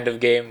end kind of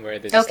game where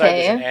there's a start,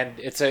 there's an end.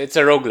 It's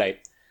a roguelite.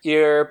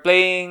 You're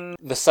playing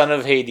the son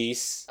of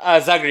Hades,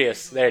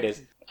 Zagreus. There it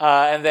is.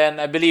 And then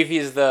I believe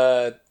he's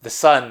the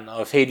son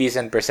of Hades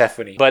and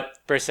Persephone. But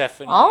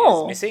Persephone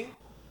is missing,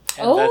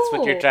 and that's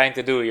what you're trying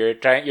to do.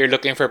 You're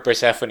looking for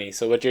Persephone.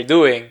 So what you're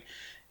doing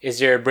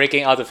is you're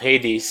breaking out of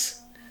Hades.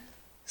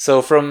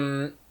 So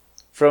from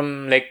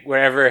like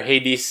wherever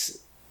Hades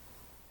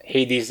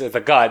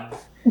the god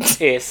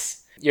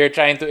is, you're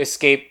trying to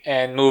escape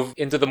and move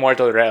into the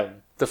mortal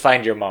realm to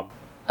find your mom.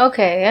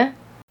 Okay.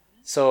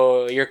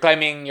 So you're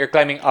climbing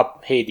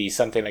up Hades,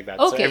 something like that.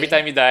 So Okay. every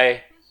time you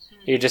die,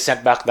 you're just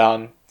sent back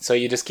down. So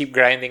you just keep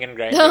grinding and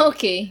grinding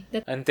Okay.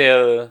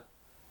 until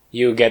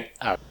you get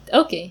out.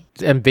 Okay.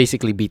 And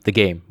basically beat the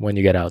game when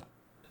you get out.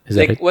 Is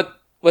that Like it?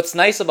 what's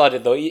nice about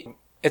it though,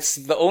 it's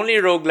the only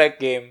roguelike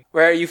game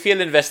where you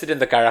feel invested in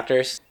the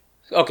characters.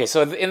 Okay,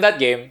 so in that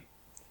game,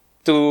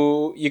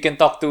 you can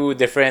talk to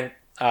different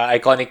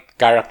iconic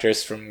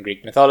characters from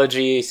Greek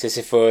mythology,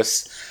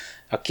 Sisyphus,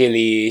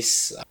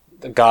 Achilles,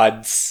 the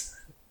gods.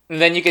 And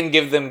then you can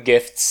give them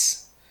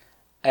gifts,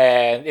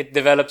 and it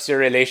develops your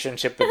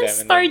relationship with them.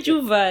 And then-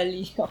 Stardew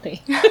Valley.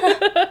 Okay.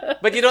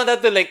 but you don't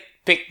have to like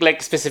pick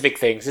like specific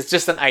things. It's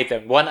just an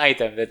item, one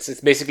item. It's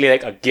basically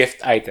like a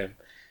gift item.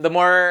 The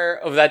more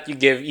of that you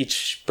give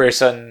each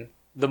person,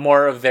 the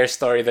more of their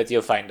story that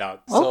you'll find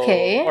out. So,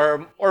 Okay.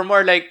 or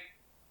more like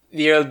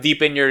you'll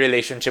deepen your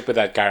relationship with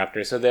that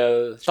character. So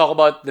they'll talk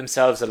about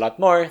themselves a lot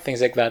more, things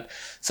like that.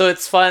 So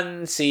it's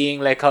fun seeing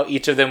like how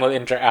each of them will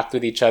interact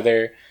with each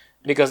other.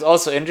 Because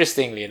also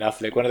interestingly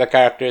enough, like one of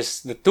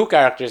the two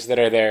characters that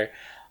are there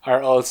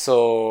are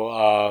also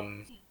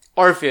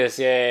Orpheus.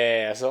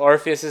 Yeah. So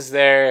Orpheus is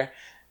there,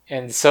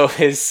 and so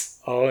is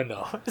it's on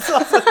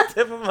the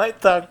tip of my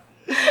tongue.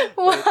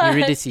 What?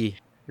 Eurydice,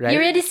 right?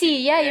 Eurydice.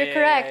 Yeah, you're yeah,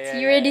 correct. yeah, yeah,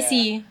 Eurydice.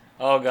 yeah.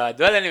 Oh god.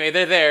 Well, anyway,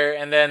 they're there,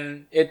 and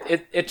then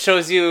it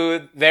shows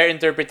you their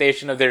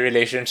interpretation of their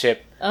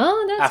relationship Oh,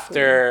 that's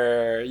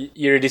after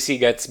Eurydice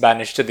gets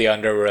banished to the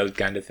underworld,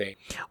 kind of thing.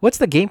 What's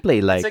the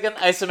gameplay like? It's like an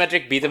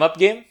isometric beat 'em up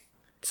game.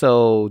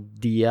 So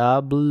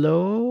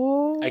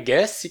Diablo. I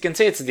guess you can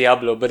say it's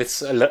Diablo, but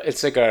it's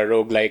like a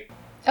roguelike.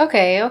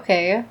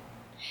 Okay.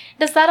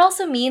 Does that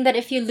also mean that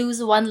if you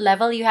lose one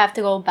level, you have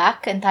to go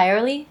back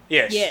entirely?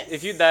 Yes. Yes.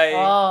 If you die,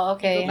 Oh,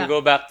 okay. you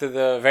go back to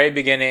the very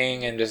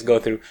beginning and just go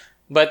through.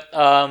 But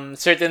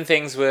certain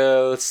things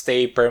will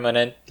stay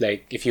permanent,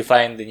 like if you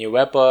find a new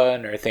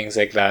weapon or things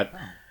like that.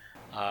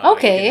 You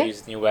Okay. can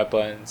use new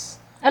weapons.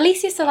 At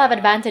least you still have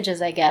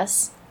advantages, I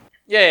guess.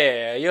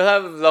 Yeah. You'll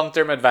have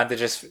long-term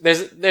advantages.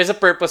 There's a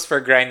purpose for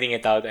grinding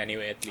it out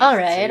anyway. At least.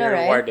 Alright, so you're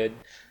alright. rewarded.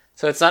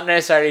 So it's not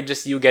necessarily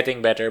just you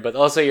getting better, but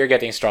also you're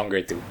getting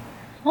stronger too.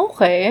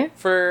 Okay.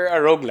 For a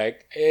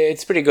roguelike,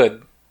 it's pretty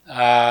good.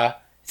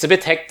 It's a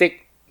bit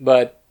hectic,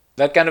 but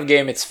that kind of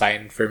game, it's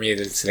fine for me.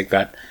 It's like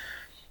that.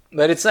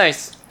 But it's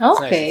nice.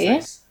 Okay.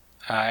 It's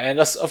nice. And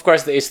of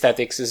course, the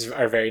aesthetics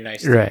are very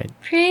nice. too. Right.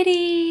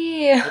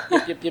 Pretty.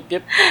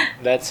 Yep.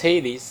 That's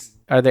Hades.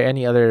 Are there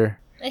any other?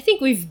 I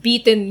think we've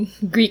beaten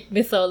Greek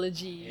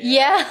mythology.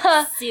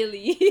 Yeah.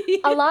 Silly.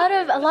 A lot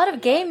of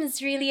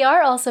games really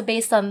are also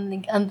based on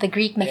the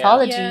Greek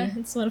mythology. Yeah,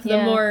 it's one of the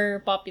Yeah.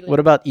 more popular. What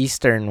about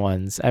Eastern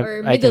ones?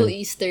 or I Middle can-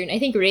 Eastern. I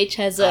think Rach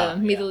has a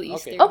Middle okay.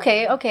 Eastern.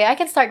 Okay, I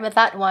can start with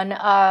that one.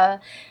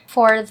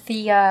 For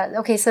the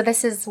okay, so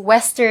this is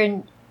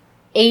Western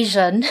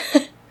Asian.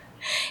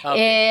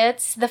 Okay.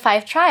 It's the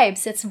Five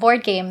Tribes. It's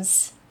board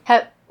games.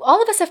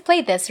 All of us have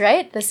played this,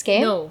 right? This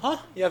game. No. Huh?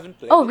 You haven't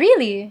played? Oh,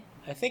 really?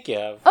 I think you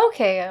have.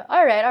 Okay,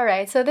 all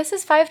right. So this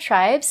is Five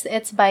Tribes.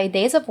 It's by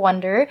Days of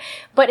Wonder,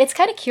 but it's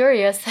kind of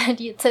curious that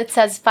it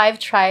says Five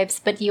Tribes,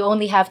 but you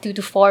only have 2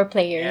 to 4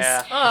 players.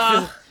 Yeah.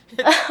 Ah,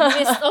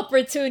 missed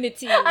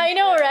opportunity. I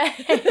know, right?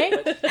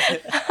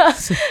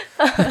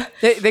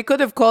 They could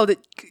have called it.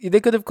 They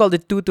could have called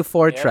it 2 to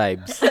 4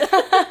 tribes.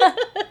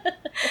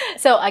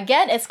 So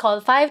again, it's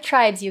called Five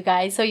Tribes, you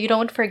guys. So you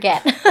don't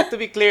forget. To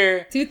be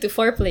clear, 2 to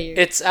 4 players.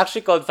 it's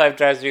actually called Five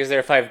Tribes because there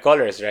are 5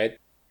 colors, right?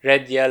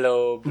 Red,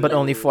 yellow, blue, But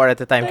only 4 at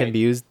a time can be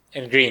used.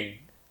 and green.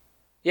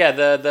 Yeah,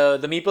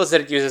 the meeples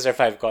that it uses are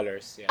 5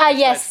 colors. Yeah, Ah, that's why it's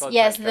yes, called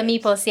yes, Five the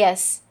Tribes. meeples,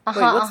 yes. Wait,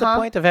 what's the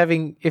point of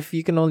having if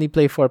you can only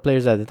play 4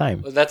 players at a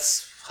time? Well,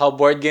 that's how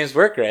board games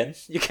work, Ren.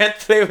 You can't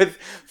play with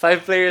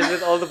 5 players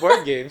with all the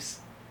board games.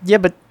 Yeah,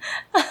 but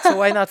so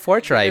why not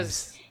 4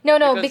 tribes? No,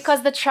 Because-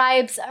 because the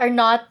tribes are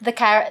not the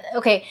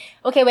Okay,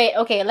 wait.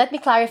 Okay, let me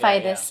clarify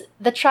Yeah, this.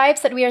 The tribes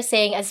that we are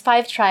saying as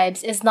 5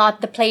 tribes is not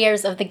the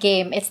players of the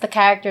game; it's the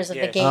characters of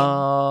the Yes. game.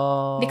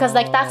 Oh. Because,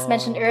 like Tax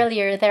mentioned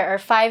earlier, there are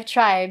 5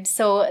 tribes.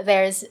 So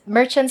there's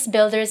merchants,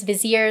 builders,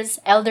 viziers,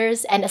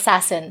 elders, and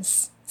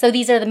assassins. So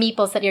these are the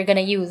meeples that you're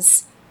gonna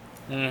use.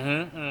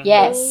 Mm-hmm.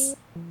 Yes.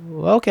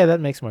 Okay,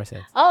 that makes more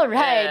sense. All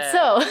right. Yeah.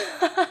 So,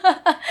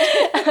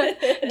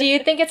 do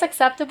you think it's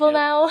acceptable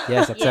now?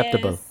 Yes,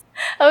 acceptable. Yes.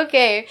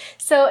 Okay,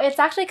 so it's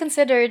actually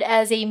considered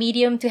as a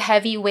medium to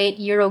heavyweight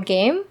Euro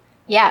game.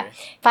 Yeah.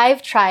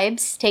 5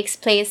 Tribes takes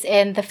place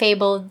in the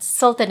fabled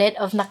Sultanate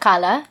of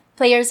Nakala.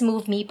 Players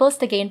move meeples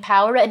to gain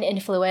power and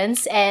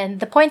influence, and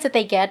the points that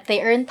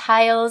they earn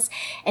tiles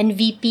and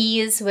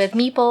VPs with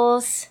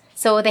meeples.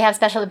 So they have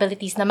special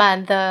abilities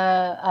naman,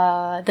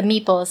 the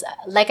meeples.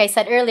 Like I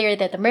said earlier,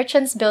 they're the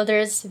merchants,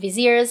 builders,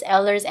 viziers,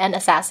 elders, and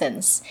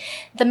assassins.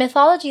 The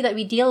mythology that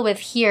we deal with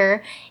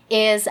here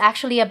is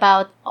actually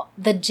about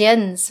the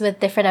jinns with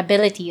different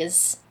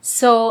abilities.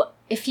 So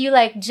if you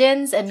like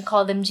jinns and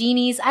call them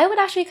genies, I would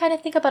actually kind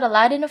of think about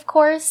Aladdin, of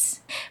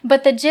course.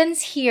 But the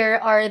jinns here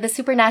are the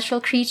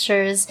supernatural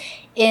creatures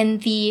in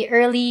the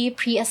early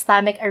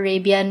pre-Islamic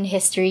Arabian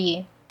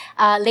history.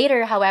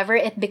 Later, however,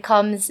 it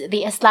becomes of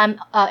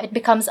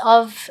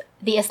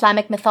the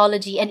Islamic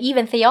mythology and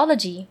even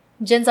theology.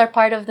 Jinns are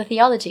part of the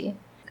theology.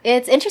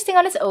 It's interesting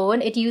on its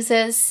own. It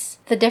uses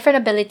the different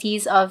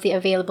abilities of the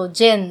available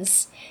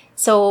jinns.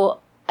 So,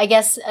 I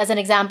guess as an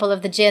example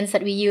of the jinns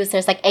that we use,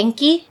 there's like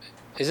Enki.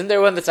 Isn't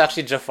there one that's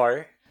actually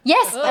Jafar?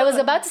 Yes, I was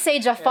about to say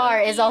Jafar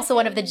is also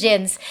one of the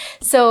jinns.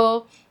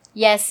 So,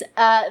 yes,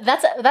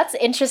 that's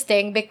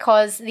interesting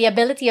because the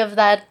ability of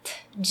that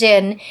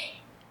jinn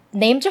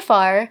named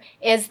Jafar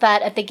is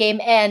that at the game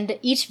end,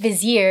 each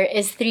vizier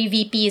is 3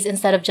 VPs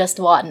instead of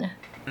just 1.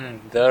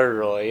 The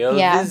Royal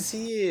Yeah.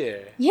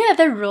 Vizier. Yeah,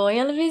 the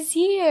Royal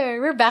Vizier.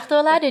 We're back to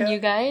Aladdin, you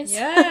guys.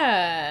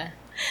 Yeah.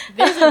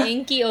 There's an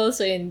Inky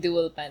also in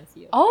Dual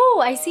Pantheon.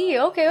 Oh, I see.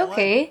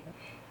 Okay.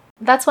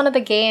 That's one of the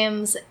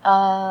games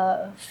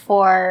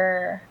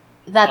for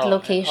that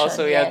location.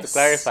 Also, you have to yes.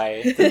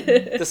 clarify.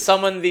 To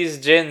summon these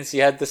jinns,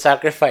 you had to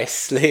sacrifice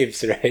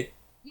slaves, right?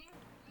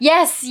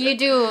 Yes, you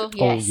do.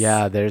 Yes. Oh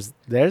yeah, there's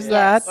Yes.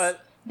 that.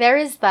 But There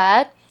is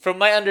that. from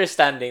my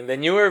understanding, the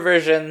newer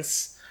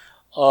versions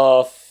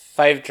of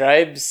 5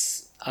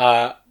 Tribes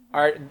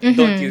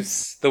don't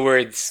use the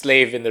word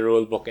slave in the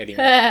rule book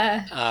anymore.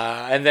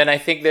 And then I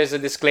think there's a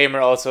disclaimer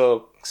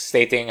also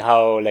stating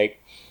how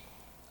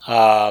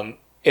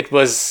it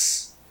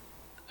was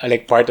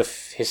like part of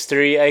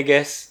history, I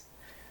guess.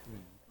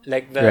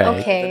 Like the, Right.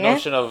 Okay. the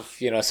notion of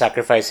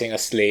sacrificing a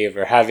slave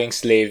or having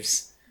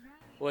slaves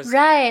was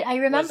Right, I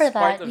remember was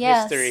part that. of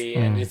Yes. history,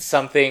 and it's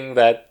something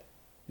that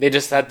they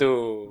just had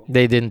to.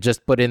 They didn't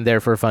just put in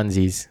there for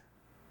funsies.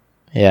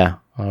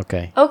 Yeah.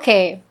 Okay.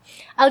 Okay.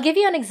 I'll give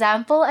you an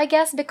example, I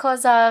guess,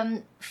 because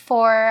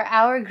for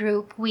our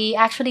group, we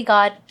actually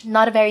got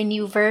not a very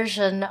new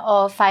version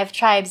of 5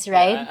 Tribes,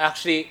 right?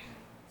 Actually,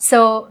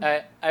 So,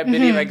 I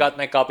believe I got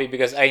my copy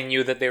because I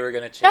knew that they were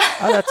gonna change.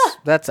 Oh,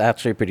 that's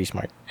actually pretty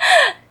smart.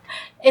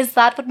 is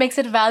that what makes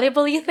it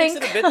valuable, you Makes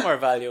think? it a bit more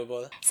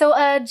valuable. So,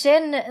 a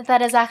Jin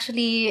that is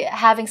actually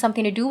having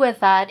something to do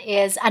with that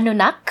is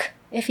Anunnaki,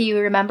 if you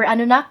remember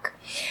Anunnaki.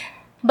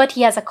 But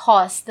he has a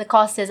cost. The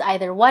cost is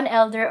either 1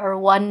 elder or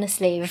 1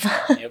 slave.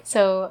 Yep.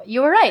 So,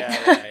 you were right.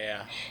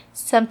 Yeah.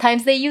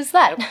 Sometimes they use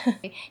that.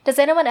 Does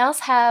anyone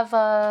else have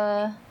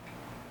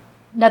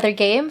another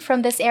game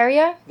from this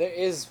area? There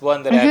is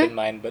one that I have in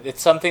mind, but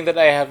it's something that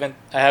I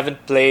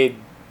haven't played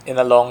in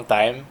a long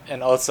time,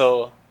 and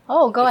also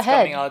Oh, go it's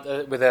ahead. coming out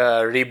with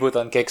a reboot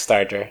on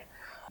Kickstarter.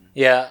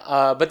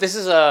 Yeah, but this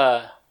is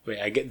a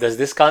wait. Does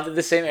this count in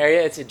the same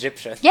area? It's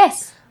Egyptian.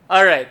 Yes.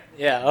 All right.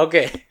 Yeah.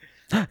 Okay.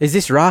 Is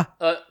this Ra?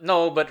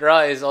 No, but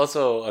Ra is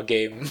also a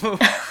game.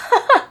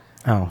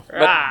 Oh.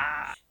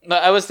 No,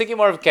 I was thinking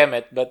more of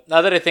Kemet, but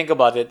now that I think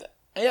about it,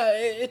 yeah,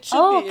 it should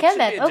Oh, be. It should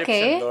Kemet, be Egyptian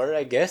okay. lore,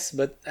 I guess.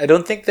 But I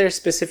don't think there's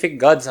specific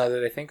gods now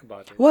that I think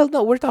about it. Well,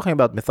 no, we're talking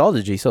about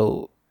mythology.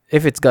 So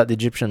if it's got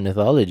Egyptian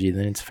mythology,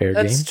 then it's fair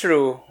That's game.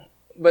 true,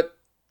 but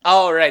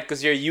right,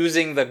 because you're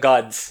using the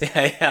gods.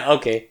 Yeah,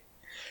 okay.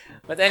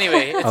 But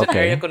anyway, it's an Okay.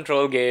 area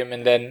control game,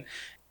 and then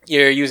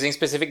you're using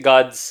specific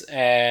gods,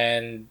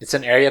 and it's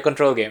an area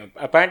control game.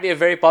 Apparently, a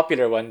very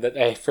popular one that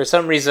I, for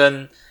some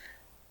reason,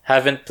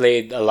 haven't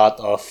played a lot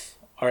of,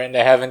 and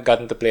I haven't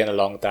gotten to play in a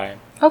long time.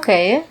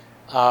 Okay.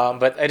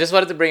 But I just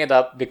wanted to bring it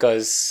up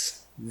because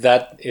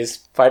that is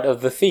part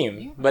of the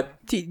theme. But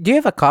Do you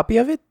have a copy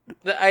of it?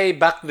 I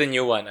backed the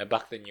new one.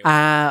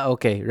 Ah,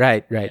 okay.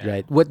 Right.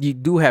 What you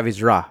do have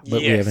is Ra,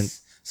 but we haven't.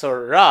 So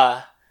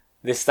Ra,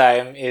 this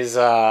time, is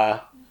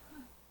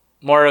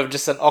more of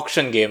just an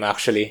auction game,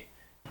 actually.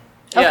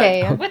 Yeah, Okay.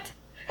 What?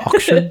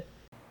 Auction?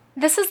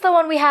 This is the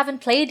one we haven't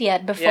played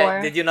yet before.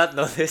 Yeah, did you not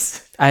know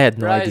this? I had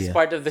no Ra is idea.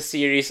 part of the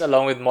series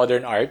along with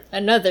Modern Art.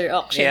 Another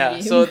auction Yeah,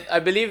 game. so I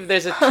believe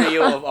there's a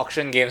trio of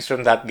auction games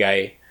from that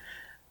guy.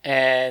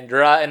 And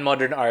Ra and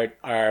Modern Art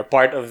are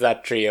part of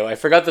that trio. I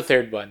forgot the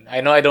third one.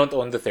 I know I don't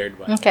own the third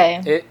one.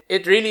 Okay.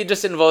 It really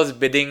just involves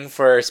bidding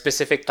for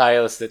specific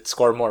tiles that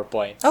score more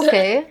points.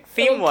 Okay.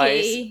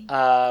 Theme-wise, Okay.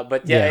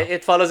 but yeah, Yeah.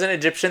 it follows an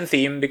Egyptian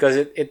theme because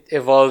it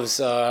evolves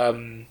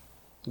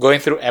going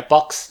through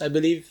epochs, I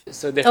believe.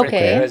 So different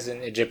Okay. eras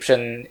in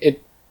Egyptian. In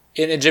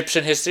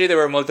Egyptian history, there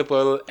were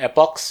multiple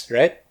epochs,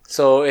 right?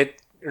 So it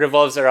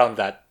revolves around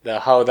that,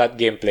 how that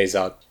game plays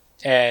out.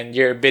 And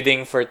you're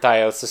bidding for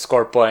tiles to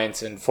score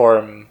points and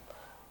form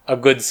a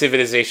good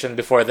civilization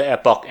before the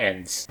epoch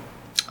ends.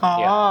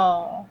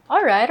 Oh.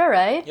 All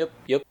right.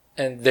 Yep.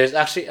 And there's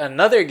actually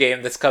another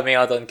game that's coming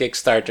out on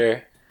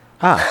Kickstarter,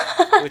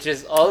 which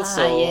is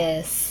also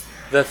yes.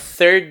 the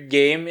third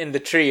game in the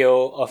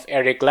trio of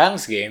Eric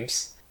Lang's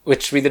games,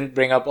 which we didn't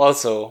bring up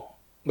also,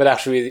 but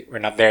actually we're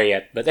not there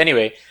yet. But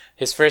anyway,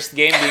 his first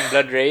game being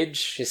Blood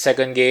Rage, his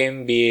second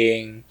game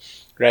being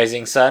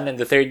Rising Sun, and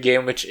the third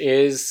game, which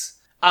is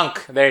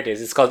Ankh. There it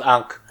is. It's called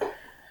Ankh.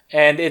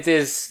 And it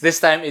is this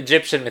time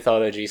Egyptian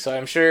mythology. So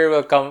I'm sure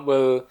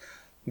we'll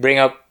bring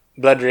up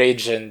Blood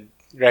Rage and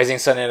Rising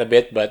Sun in a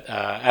bit, but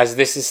as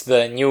this is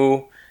the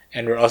new,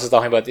 and we're also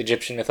talking about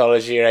Egyptian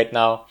mythology right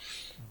now,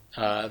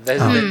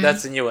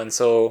 that's the new one.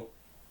 So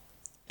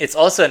it's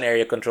also an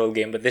area control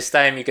game, but this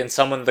time you can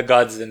summon the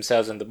gods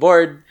themselves on the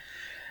board.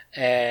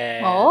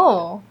 And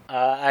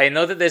I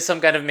know that there's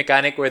some kind of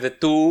mechanic where the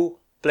two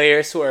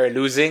players who are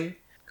losing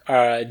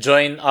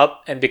join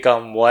up and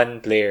become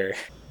one player.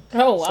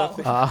 Oh wow.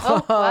 Oh, wow. that's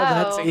Something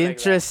like that.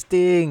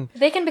 interesting.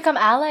 They can become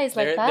allies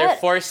like They're that.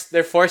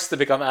 forced to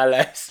become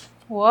allies.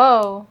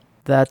 Whoa.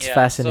 That's Yeah,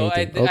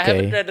 fascinating. So I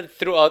haven't Okay. read it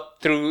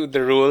through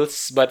the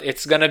rules, but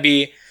it's gonna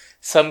be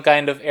some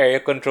kind of area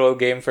control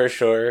game for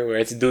sure, where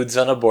it's dudes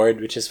on a board,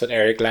 which is what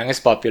Eric Lang is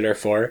popular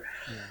for.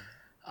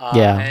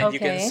 Yeah. And you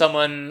can Okay.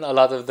 summon a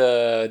lot of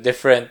the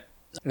different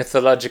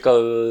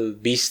mythological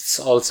beasts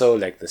also,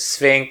 like the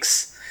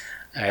Sphinx,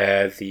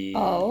 the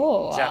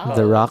Oh wow. Jackal,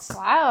 The Rock.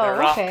 Wow. the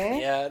Rock. Okay.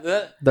 Yeah,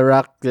 The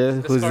Rock,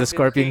 who's the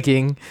Scorpion Scorpion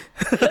King.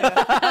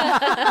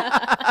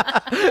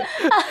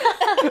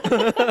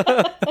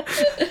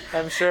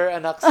 I'm sure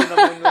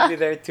Anaxinamun will be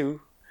there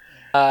too.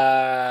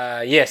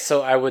 Yes,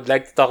 so I would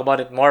like to talk about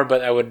it more,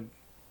 but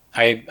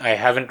I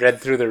haven't read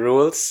through the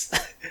rules.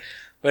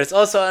 But it's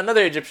also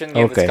another Egyptian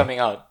game Okay. that's coming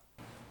out.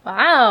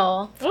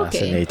 Wow. Okay.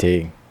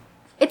 Fascinating.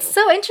 It's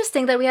so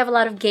interesting that we have a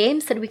lot of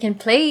games that we can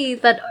play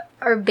that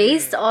are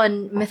based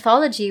on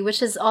mythology,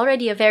 which is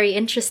already a very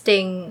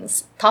interesting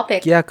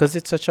topic. Yeah, because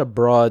it's such a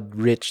broad,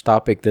 rich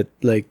topic that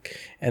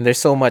and there's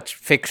so much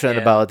fiction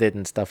Yeah. about it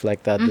and stuff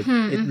like that.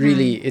 It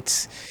really,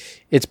 it's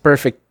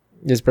perfect.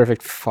 It's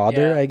perfect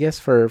fodder, Yeah. I guess,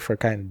 for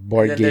kind of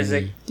board And then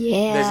game.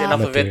 there's Yeah. enough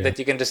of it Material. that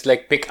you can just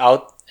pick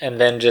out and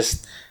then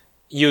just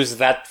use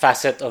that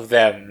facet of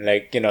them,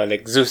 like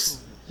Zeus.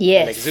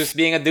 Yes. Like Zeus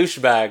being a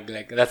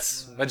douchebag,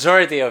 that's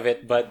majority of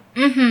it, but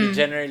you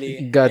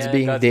generally Gods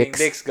being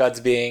dicks. gods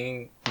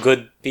being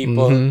good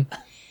people. Mhm.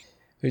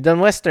 We've done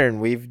Western.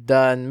 We've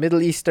done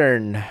Middle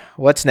Eastern.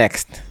 What's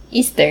next?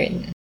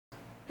 Eastern.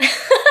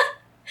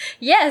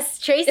 Yes,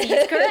 Tracy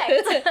is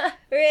correct.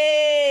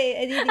 Hooray!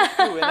 I did it.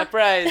 You win a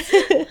prize.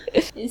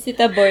 Is it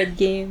a board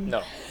game?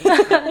 No.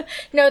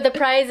 No, the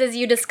prize is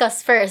you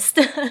discuss first.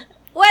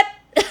 What?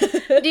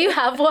 Do you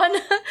have one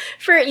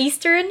for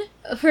Eastern?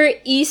 For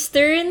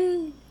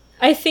Eastern,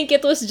 I think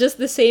it was just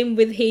the same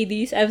with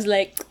Hades. I was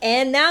like,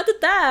 and now the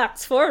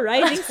tax for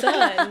Rising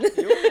Sun.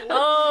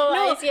 Oh,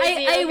 No, I see,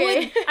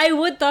 okay. I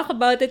would talk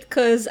about it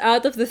because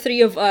out of the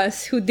three of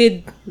us who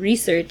did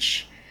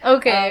research,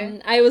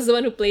 Okay. I was the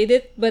one who played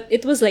it, but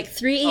it was like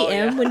 3 a.m. Oh,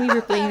 yeah. when we were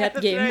playing that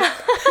That's game. right.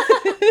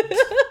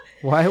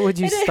 Why would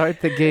you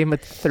start the game at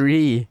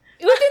 3?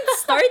 We didn't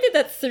start it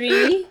at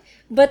 3,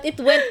 but it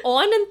went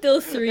on until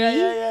 3.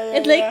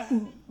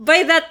 And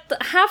by that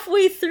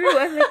halfway through,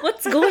 I'm like,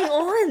 what's going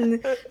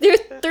on? There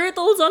are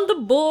turtles on the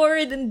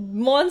board and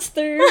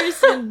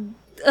monsters and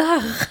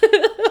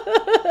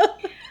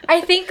I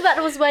think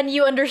that was when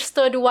you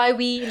understood why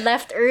we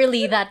left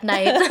early that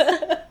night.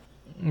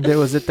 There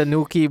was a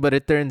Tanuki, but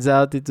it turns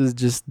out it was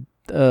just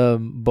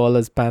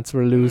Bola's pants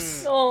were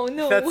loose. oh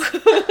no.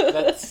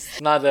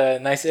 That's not a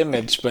nice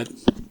image, but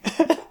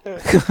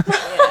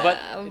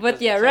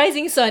But yeah,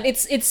 Rising Sun,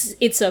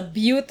 it's a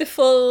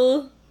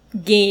beautiful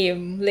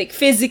game, like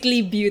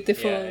physically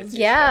beautiful. Yeah, it's-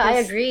 Yeah, I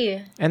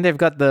agree. And they've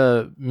got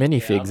the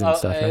minifigs and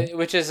stuff, right?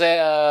 which is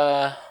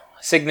a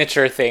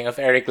signature thing of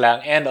Eric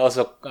Lang, and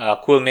also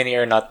Cool Mini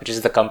or Not, which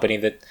is the company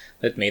that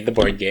made the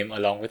board game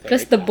along with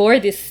Because Eric the Lang.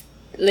 board is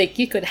like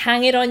you could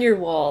hang it on your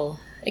wall,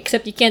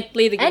 except you can't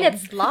play the game. And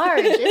it's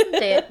large, isn't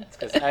it?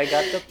 'Cause I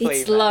got to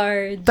play. It's man.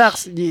 large.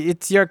 Dax,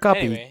 it's your copy.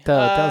 Anyway, Tell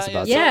us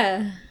about it.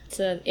 Yeah, it's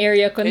an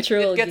area It,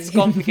 control. it gets game.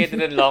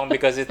 complicated and long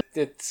because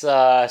it's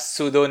a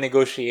pseudo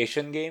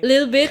negotiation game. A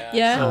little bit,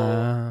 Yeah,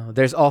 yeah.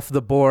 There's off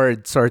the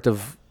board sort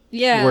of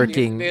Yeah.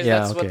 working. Because Yeah,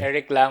 that's what okay.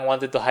 Eric Lang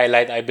wanted to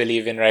highlight, I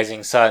believe, in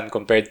Rising Sun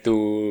compared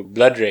to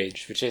Blood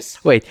Rage, which is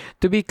Wait,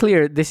 to be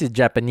clear, this is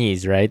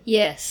Japanese, right?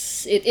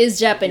 Yes, it is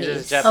Japanese.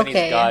 uses Japanese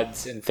Okay.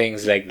 gods and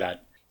things like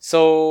that.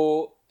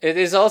 So it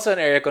is also an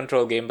area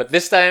control game, but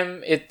this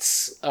time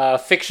it's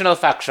fictional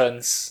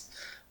factions,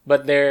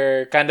 but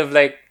they're kind of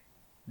like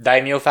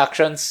daimyo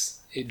factions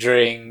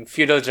during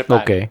feudal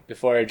Japan, Okay.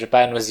 before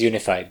Japan was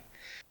unified.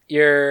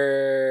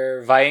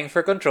 You're vying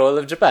for control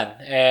of Japan,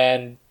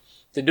 and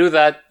to do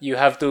that, you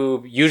have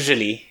to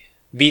usually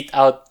beat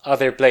out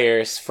other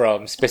players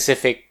from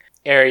specific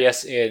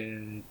areas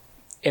in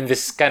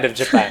this kind of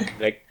Japan.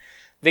 Like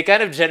they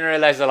kind of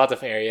generalize a lot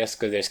of areas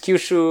because there's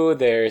Kyushu,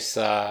 there's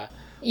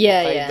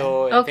Yeah,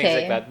 Hokkaido, and things Okay.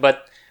 like that.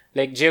 But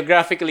like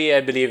geographically, I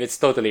believe it's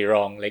totally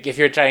wrong. Like if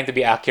you're trying to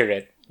be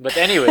accurate. But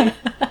anyway,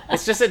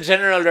 it's just a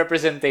general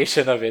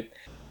representation of it.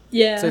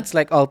 yeah. So it's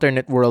like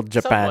alternate world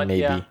Japan, Somewhat,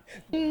 maybe. yeah.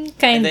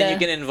 Kinda. And then you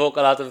can invoke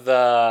a lot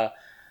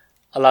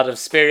of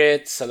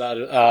spirits,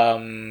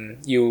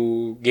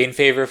 you gain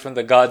favor from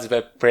the gods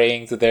by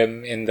praying to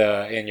them in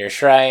your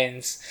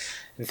shrines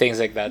and things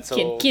like that. So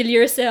Can kill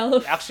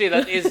yourself. actually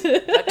that is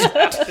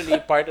actually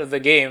part of the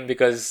game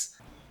because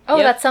Oh,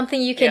 Yep. that's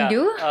something you can yeah,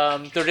 do?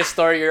 to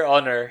restore your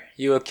honor,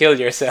 you will kill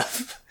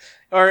yourself.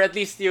 Or at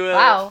least you will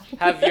Wow.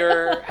 have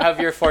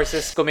your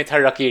forces commit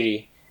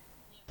harakiri,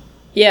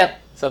 Yep.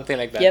 something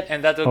like that. Yep.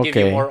 And that will give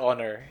you Okay. more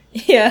honor.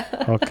 Yeah.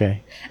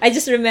 Okay. I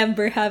just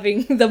remember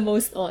having the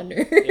most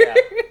honor. Yeah.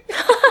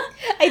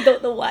 I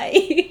don't know why.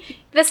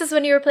 This is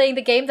when you were playing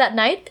the game that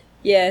night?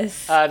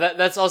 Yes.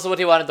 That's also what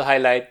he wanted to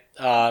highlight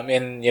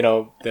in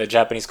the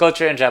Japanese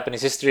culture and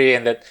Japanese history,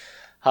 and that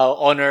how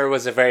honor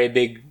was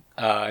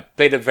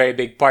played a very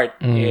big part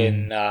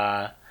in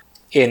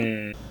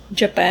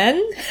Japan?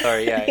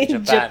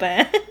 in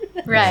Japan.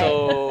 Right.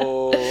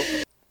 So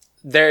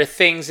there are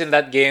things in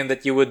that game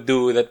that you would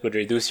do that would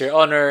reduce your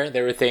honor.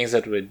 There were things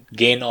that would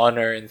gain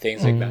honor and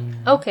things like that.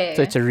 Okay.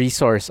 So it's a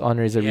resource.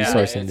 Honor is a Yeah,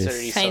 resource in it's a this.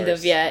 resource. Kind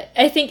of, yeah.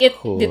 I think it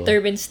Cool.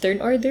 determines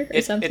turn order or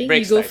It something.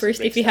 breaks You go ties, it first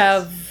breaks if you ties.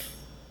 have.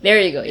 There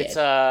you go. It's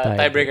Yeah. a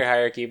tiebreaker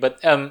hierarchy,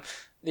 but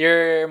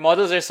your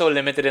models are so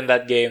limited in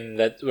that game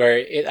that where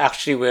it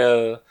actually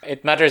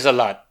it matters a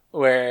lot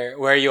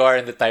where you are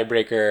in the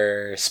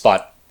tiebreaker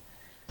spot.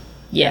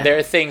 Yeah. There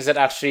are things that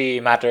actually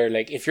matter.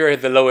 Like if you're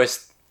the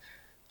lowest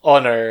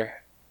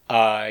honor,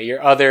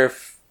 your other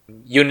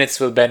units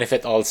will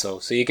benefit also.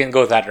 So you can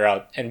go that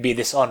route and be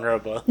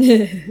dishonorable.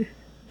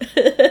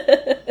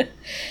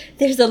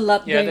 There's a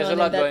lot Yeah, going there's a on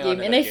lot in that going on game,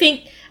 in and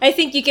that I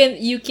think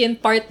you can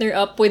partner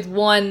up with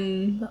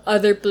one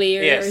other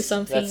player Yes, or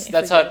something.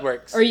 that's how it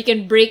works. Or you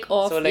can break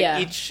off. So like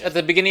yeah. at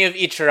the beginning of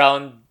each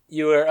round,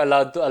 you are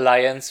allowed to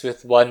alliance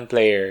with one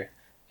player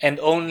and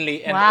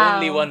only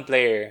Wow. one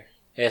player.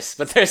 Yes,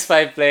 but there's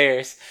 5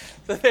 players.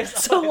 So there's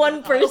So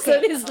one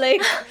person is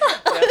like,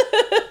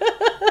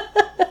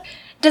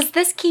 Does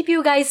this keep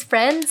you guys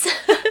friends?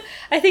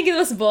 I think it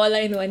was Bola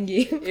in one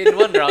game. in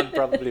one round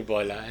probably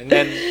bola, and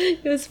then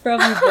It was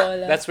probably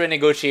Bola. that's where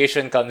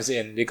negotiation comes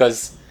in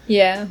because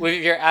yeah.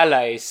 with your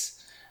allies,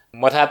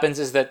 what happens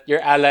is that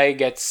your ally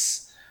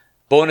gets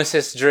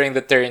bonuses during the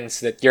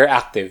turns that you're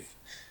active.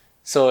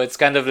 So it's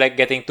kind of like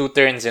getting 2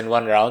 turns in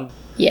one round.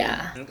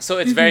 Yeah. So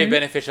it's very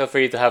beneficial for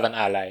you to have an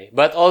ally,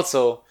 but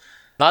also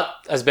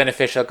not as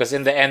beneficial because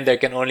in the end there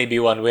can only be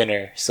one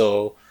winner.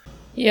 So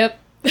Yep.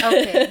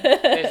 Okay.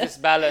 there's this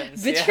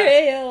balance. yeah.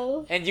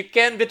 Betrayal. And you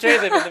can betray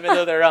them in the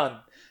middle of the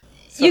round.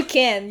 You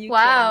can. You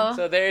Wow.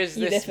 So there's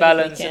You this definitely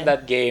balance can. in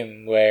that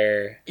game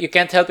where you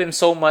can't help him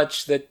so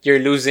much that you're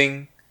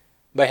losing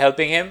by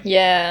helping him, Can.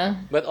 Yeah.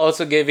 but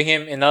also giving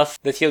him enough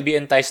that he'll be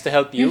enticed to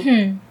help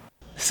you.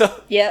 So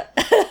Yeah.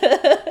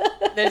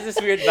 there's this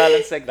weird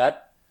balance like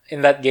that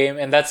in that game,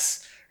 and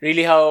that's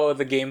really how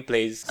the game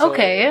plays. So,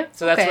 Okay,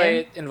 So that's okay. why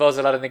it involves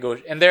a lot of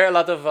negotiation, and there are a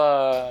lot of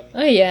Oh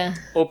yeah.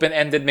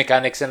 open-ended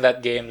mechanics in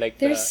that game, like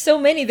There's so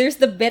many. There's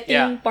the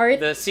betting part.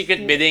 the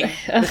secret bidding.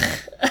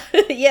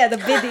 Yeah, the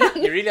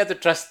bidding. You really have to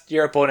trust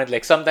your opponent.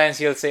 Like sometimes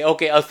he'll say,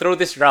 "Okay, I'll throw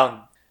this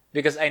round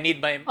because I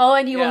need my Oh,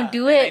 and he won't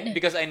do and it.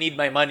 because I need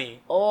my money.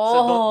 So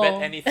Oh. don't bet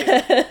anything."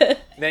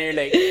 Then you're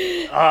like,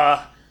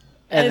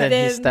 And And then he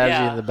then- stabs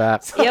you Yeah. in the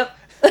back. Yep.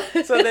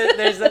 so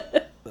there's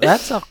that.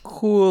 That's a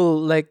cool,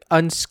 like,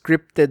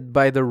 unscripted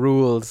by the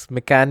rules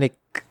mechanic.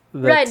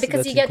 Right,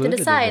 because you get to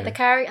included in decide.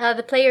 there.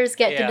 The players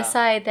get to Yeah.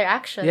 decide their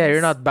actions. Yeah,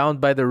 you're not bound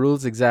by the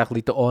rules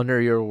exactly to honor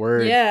your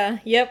word. Yeah.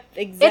 Yep.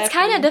 Exactly. It's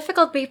kind of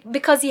difficult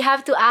because you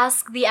have to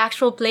ask the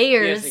actual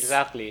players. Yes,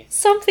 exactly.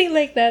 something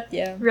like that.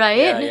 Yeah.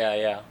 Right?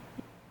 Yeah.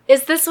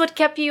 Is this what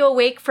kept you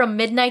awake from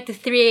midnight to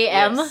 3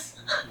 a.m.? Yes.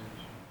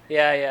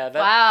 Yeah.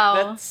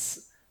 Wow.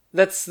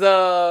 That's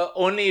the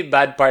only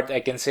bad part I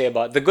can say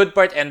about the good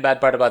part and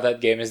bad part about that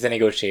game is the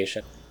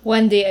negotiation.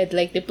 One day I'd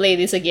like to play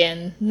this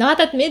again. Not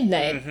at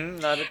midnight.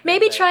 Not at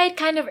Maybe midnight. try it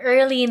kind of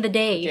early in the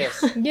day.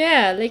 Yes.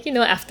 Yeah, like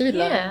after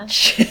Yeah.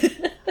 lunch.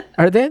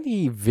 Are there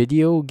any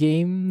video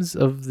games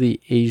of the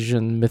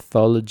Asian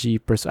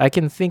mythology? I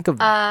can think of.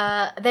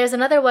 There's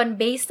another one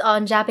based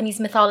on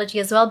Japanese mythology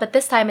as well, but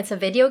this time it's a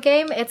video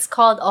game. It's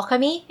called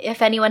Okami,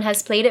 if anyone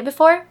has played it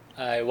before.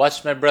 I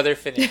watched my brother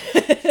finish.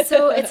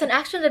 So it's an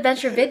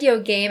action-adventure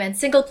video game and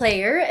single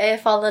player.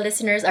 If all the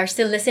listeners are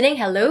still listening,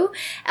 hello.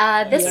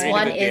 This Really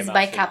one good is game,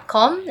 by actually.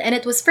 Capcom, and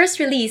it was first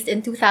released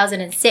in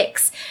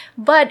 2006.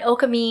 But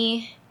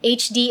Okami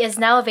HD is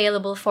now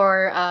available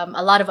for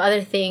a lot of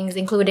other things,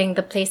 including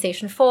the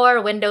PlayStation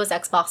 4, Windows,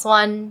 Xbox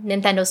One,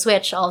 Nintendo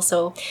Switch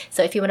also.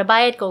 So if you want to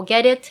buy it, go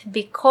get it,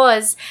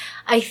 because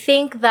I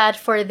think that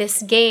for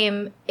this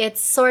game, it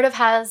sort of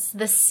has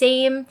the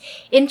same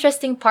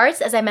interesting parts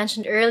as I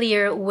mentioned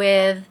earlier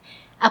with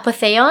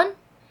Apotheon.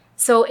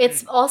 So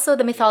it's also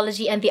the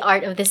mythology and the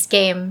art of this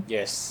game.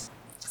 Yes.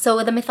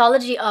 So the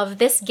mythology of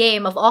this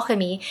game of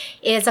Okami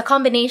is a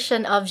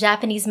combination of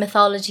Japanese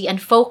mythology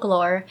and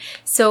folklore.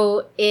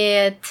 So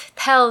it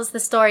tells the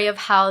story of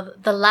how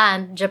the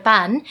land,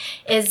 Japan,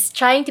 is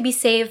trying to be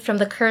saved from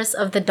the curse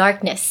of the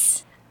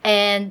darkness.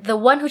 And the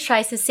one who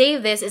tries to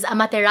save this is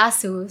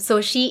Amaterasu.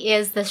 So she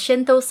is the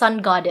Shinto sun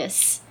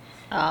goddess.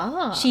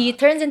 Ah. She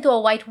turns into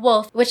a white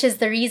wolf, which is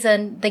the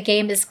reason the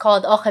game is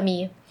called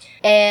Okami.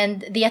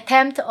 And the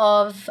attempt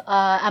of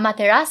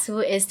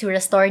Amaterasu is to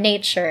restore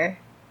nature.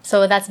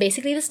 So that's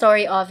basically the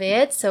story of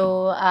it.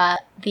 So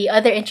the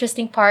other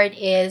interesting part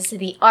is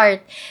the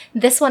art.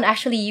 This one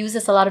actually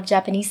uses a lot of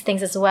Japanese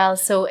things as well.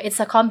 So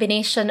it's a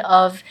combination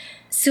of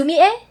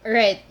sumie.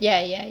 Right.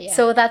 Yeah.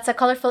 So that's a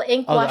colorful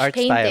ink Oh, the wash art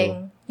painting.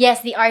 style.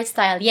 Yes, the art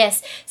style.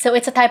 Yes. So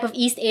it's a type of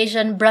East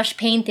Asian brush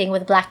painting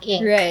with black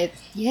ink. Right.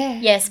 Yeah.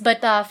 Yes,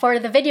 but for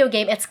the video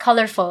game, it's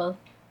colorful.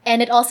 And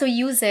it also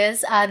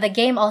uses, the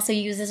game also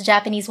uses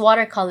Japanese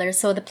watercolors.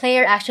 So the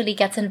player actually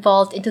gets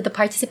involved into the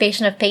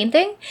participation of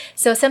painting.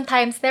 So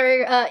sometimes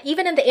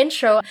even in the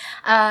intro,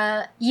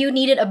 you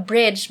needed a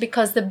bridge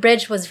because the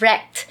bridge was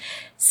wrecked.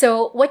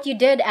 So what you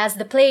did as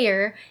the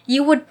player,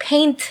 you would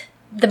paint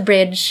the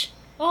bridge.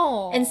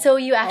 Oh. And so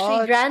you actually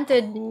that's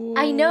granted, cool.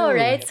 I know,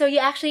 right? So you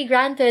actually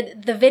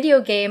granted the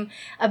video game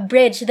a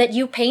bridge that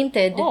you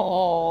painted.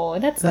 Oh,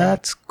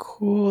 That's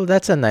cool.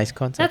 That's a nice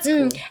concept. that's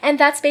cool. And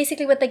that's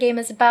basically what the game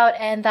is about,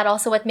 and that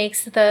also what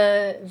makes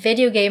the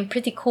video game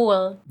pretty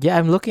cool. Yeah,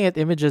 I'm looking at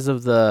images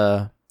of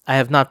the. I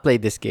have not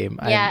played this game.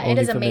 Yeah, I'm it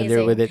only is familiar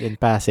amazing. with it in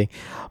passing.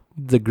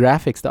 The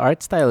graphics, the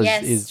art style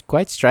Yes. is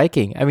quite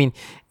striking. I mean,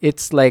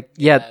 it's like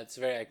yeah, It's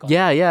very iconic.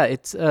 yeah.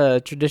 It's a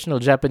traditional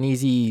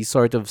Japanesey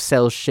sort of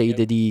cell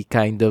shadedy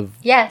kind of.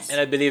 Yes. And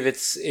I believe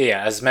it's,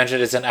 as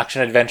mentioned, it's an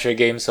action adventure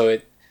game, so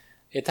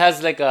it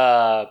has like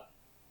a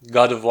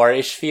God of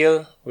War-ish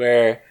feel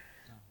where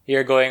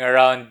you're going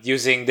around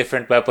using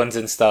different weapons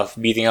and stuff,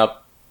 beating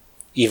up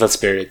evil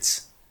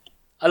spirits.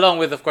 Along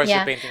with, of course, Yeah,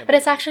 you're painting. but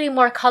it's actually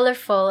more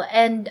colorful,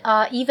 and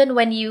even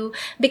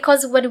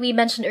because when we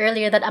mentioned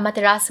earlier that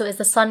Amaterasu is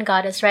the sun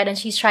goddess, right, and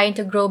she's trying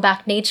to grow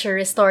back nature,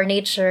 restore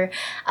nature,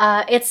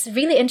 it's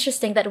really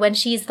interesting that when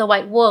she's the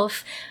white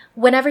wolf,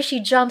 whenever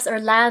she jumps or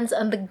lands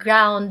on the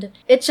ground,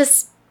 it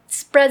just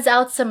spreads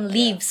out some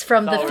leaves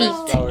from the feet.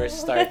 Flowers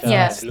start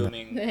Yeah.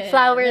 blooming.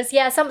 Flowers,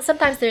 yeah,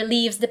 sometimes they're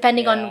leaves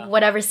depending Yeah. on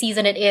whatever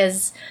season it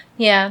is.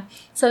 Yeah,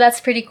 so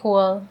that's pretty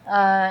cool.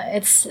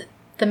 It's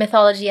the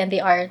mythology and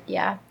the art.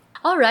 Yeah.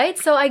 All right,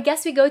 so I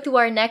guess we go to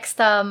our next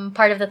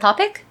part of the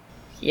topic.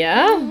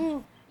 Yeah.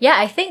 Yeah,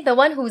 I think the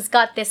one who's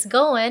got this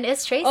going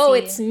is Tracy. Oh,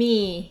 it's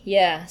me.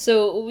 Yeah.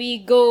 So we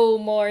go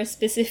more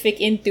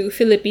specific into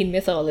Philippine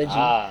mythology.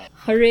 Ah,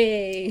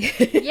 Hooray!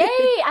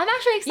 Yay! I'm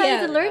actually excited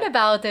Yeah. to learn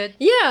about it.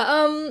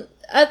 Yeah,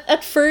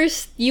 at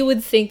first you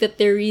would think that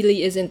there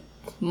really isn't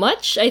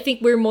much. I think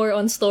we're more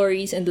on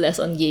stories and less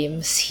on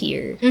games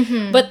here.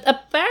 But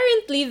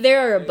apparently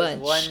there are a there's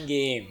bunch. one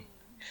game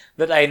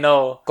that I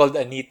know called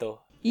Anito.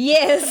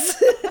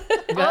 Yes.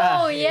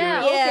 Oh,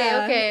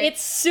 yeah. Okay.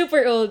 It's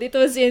super old. It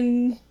was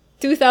in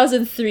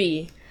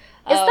 2003. Is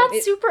that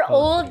super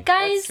old,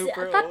 guys?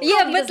 super That old.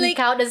 Yeah, probably but doesn't like-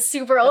 count as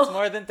super That's old.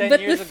 more than 10 But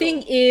years the ago.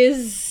 thing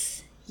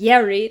is, yeah,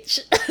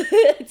 Rich.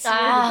 It's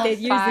more than 10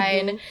 years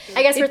fine. ago.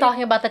 I guess we're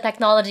talking about the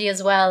technology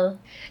as well.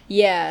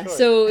 Yeah,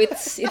 so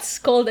it's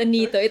called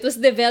Anito. It was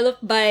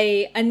developed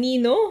by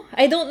Anino.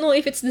 I don't know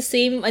if it's the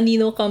same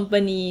Anino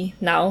company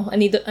now.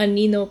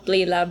 Anino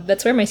Play Lab.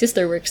 That's where my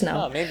sister works Oh,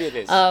 now. maybe it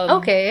is.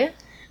 Okay.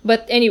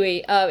 But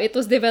anyway, it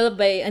was developed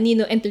by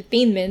Anino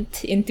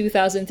Entertainment in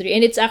 2003,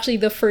 and it's actually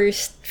the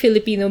first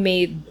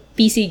Filipino-made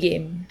PC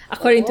game,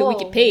 according to Whoa.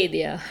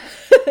 Wikipedia.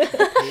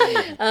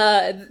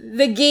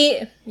 The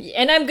game,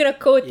 and I'm gonna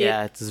quote it.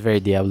 Yeah, it's very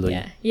Diablo.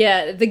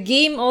 Yeah. The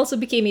game also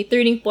became a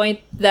turning point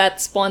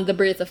that spawned the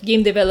birth of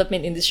game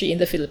development industry in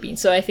the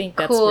Philippines. So I think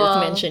that's worth Cool.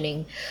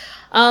 mentioning.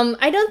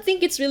 I don't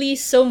think it's really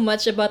so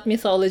much about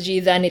mythology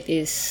than it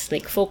is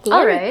like folklore.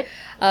 All right.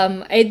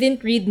 I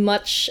didn't read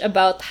much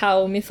about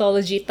how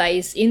mythology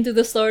ties into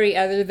the story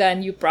other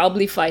than you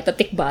probably fight a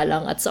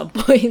tikbalang at some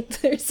point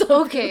or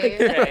something. Okay.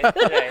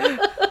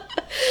 right.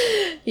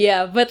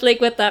 Yeah, but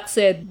like what Tak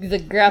said, the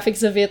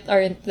graphics of it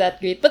aren't that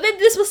great. But then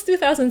this was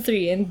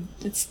 2003, and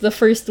it's the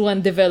first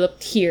one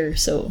developed here,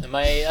 so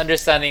My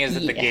understanding is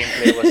that the Yeah.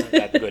 gameplay wasn't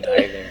that good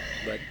either.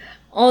 But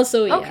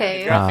also yeah.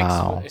 Okay. graphics,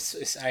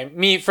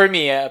 Wow. for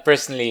me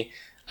personally,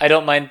 I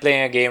don't mind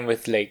playing a game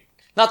with like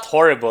not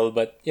horrible,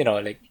 but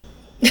like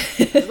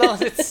as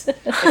long as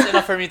it's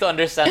enough for me to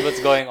understand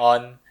what's going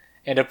on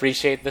and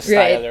appreciate the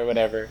style Right. or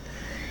whatever.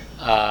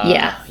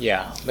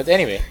 Yeah. But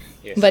anyway,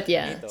 yes. But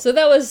yeah, Dito. so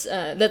that was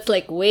that's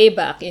like way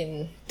back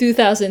in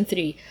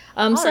 2003.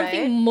 Something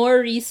Alright. more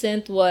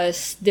recent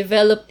was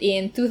developed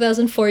in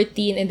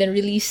 2014 and then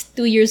released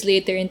 2 years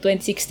later in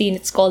 2016.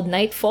 It's called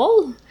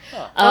Nightfall.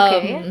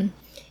 Okay.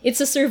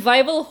 It's a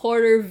survival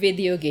horror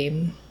video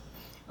game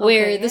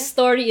where Okay. the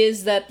story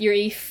is that you're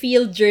a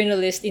field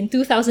journalist in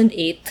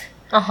 2008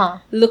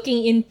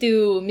 looking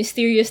into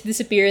mysterious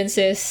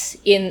disappearances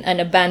in an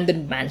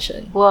abandoned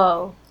mansion.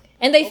 Whoa.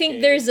 And I think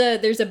Okay.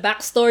 there's a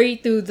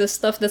backstory to the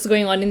stuff that's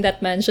going on in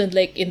that mansion.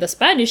 Like in the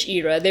Spanish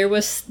era, there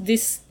was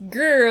this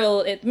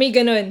girl at may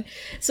ganon.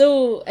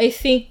 So I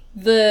think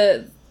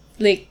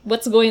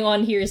what's going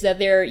on here is that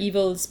there are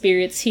evil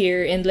spirits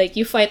here, and like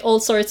you fight all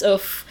sorts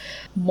of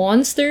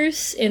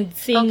monsters and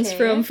things Okay.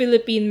 from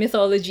Philippine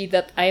mythology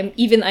that I'm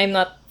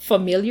not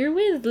familiar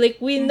with. Like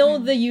we know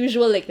the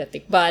usual, like the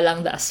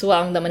tikbalang, the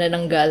aswang, the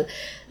manananggal.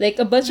 Like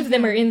a bunch of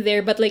them are in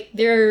there, but like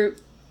there are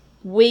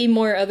way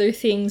more other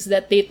things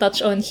that they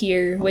touch on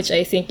here, which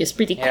I think is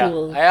pretty yeah,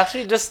 cool. I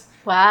actually just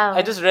Wow.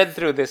 I just read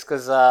through this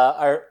because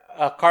our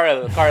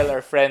Carl,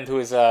 our friend who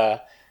is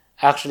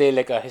actually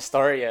like a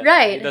historian,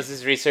 Right. He does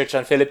his research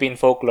on Philippine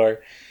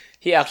folklore.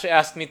 He actually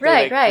asked me to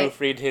Right, like right.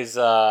 proofread his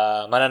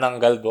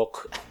Manananggal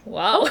book.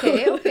 Wow.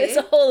 Okay, okay. It's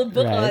a whole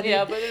book Right. on it.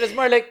 Yeah, but it is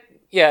more like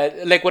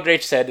like what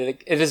Rach said.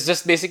 Like, it is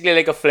just basically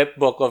like a flip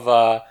book of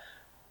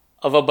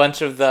a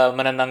bunch of the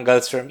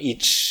Manananggals from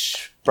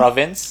each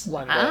province.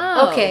 And then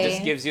Wow. Okay. it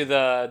just gives you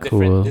the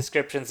different Cool.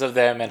 descriptions of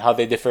them and how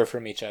they differ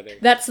from each other.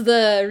 That's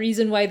the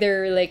reason why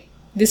there are like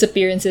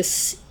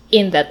disappearances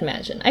in that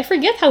mansion. I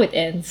forget how it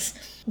ends.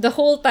 The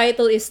whole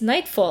title is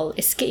Nightfall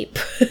Escape.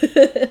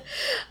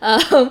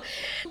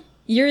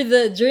 You're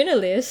the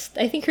journalist.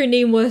 I think her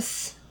name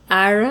was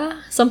Ara,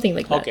 something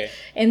like that. Okay.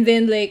 And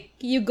then like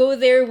you go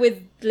there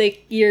with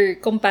like your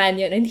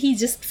companion and he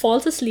just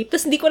falls asleep.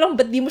 Tapos hindi ko alam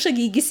ba't di mo siya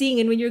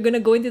gigisingin when you're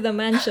gonna go into the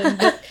mansion.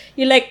 But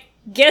you're like,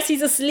 guess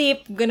he's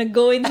asleep. Gonna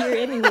go in here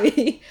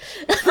anyway.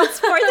 That's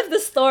part of the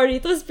story.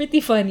 It was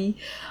pretty funny.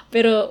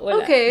 Pero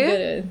wala.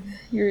 Okay.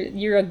 Ganun.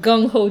 You're a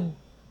gung-ho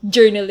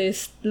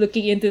journalist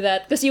looking into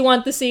that because you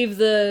want to save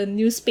the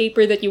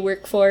newspaper that you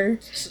work for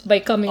by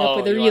coming up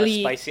with a you want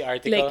really spicy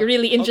article? like a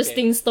really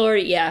interesting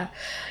story. Yeah,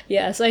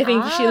 so I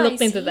think she Ah, looked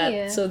I into see.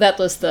 that. So that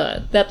was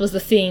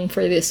the thing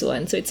for this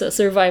one. So it's a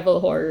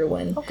survival horror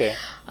one. Okay.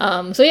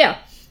 So yeah,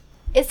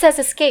 It says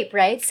escape,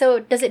 right?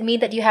 So does it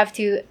mean that you have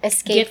to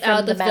escape Get from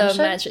out the of the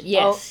mansion? mansion.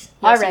 Yes.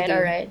 Oh, all Yes, you right, do.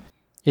 all right.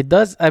 It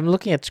does. I'm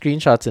looking at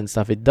screenshots and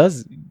stuff. It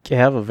does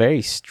have a very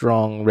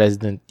strong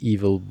Resident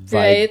Evil vibe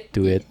Right.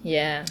 to it.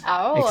 yeah,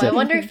 Oh, I Except-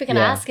 wonder if we can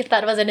yeah. ask if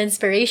that was an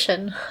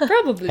inspiration.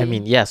 probably. I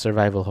mean, yeah,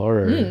 survival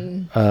horror.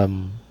 in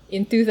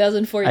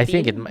 2014. I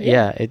think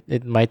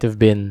it might have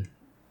been.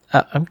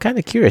 I'm kind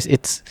of curious.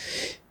 It's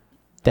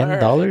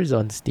 $10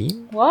 on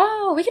Steam.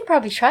 Wow, we can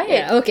probably try it.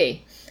 Yeah,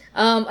 okay.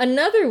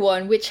 Another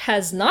one which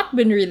has not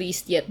been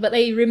released yet, but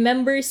I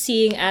remember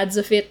seeing ads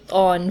of it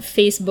on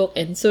Facebook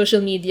and social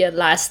media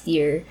last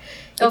year.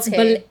 It's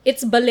Okay.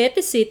 it's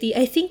Balete City.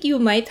 I think you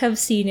might have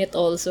seen it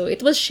also. It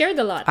was shared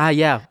a lot.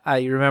 Yeah,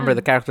 I remember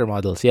the character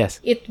models.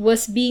 Yes. It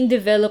was being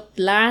developed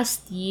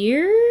last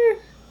year.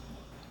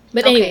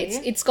 But anyway,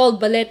 Okay. it's called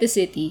Balete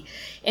City.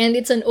 And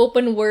it's an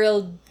open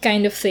world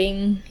kind of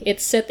thing.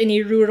 It's set in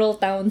a rural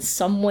town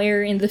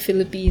somewhere in the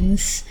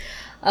Philippines.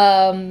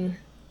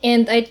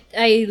 And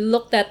I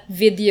looked at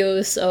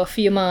videos of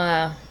yung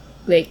mga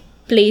like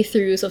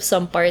playthroughs of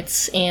some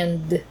parts,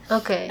 and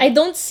Okay. I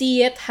don't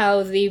see it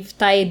how they've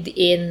tied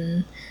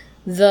in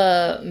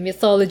the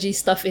mythology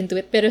stuff into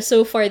it. Pero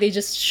so far they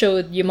just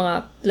showed yung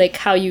mga like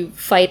how you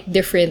fight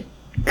different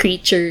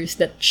creatures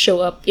that show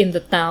up in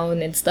the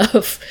town and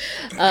stuff.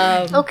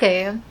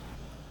 Okay.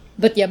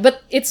 But yeah,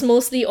 but it's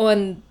mostly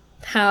on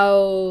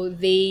how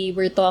they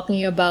were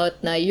talking about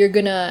na you're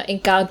gonna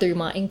encounter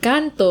mga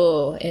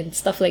encanto and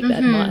stuff like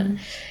that. Mga,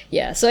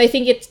 yeah, so I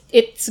think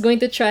it's going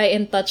to try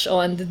and touch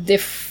on the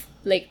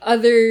like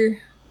other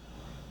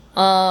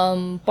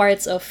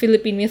parts of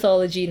Philippine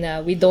mythology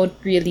na we don't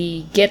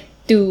really get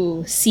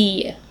to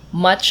see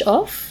much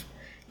of.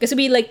 Because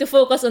we like to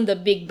focus on the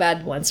big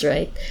bad ones,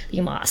 right?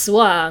 Yung mga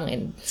aswang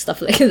and stuff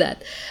like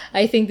that.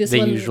 I think this The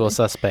one... usual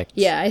suspects.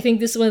 Yeah, I think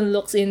this one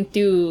looks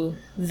into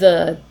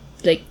the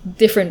like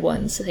different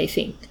ones. I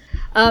think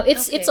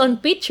it's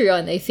on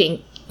Patreon. I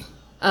think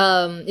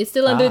it's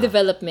still under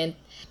development.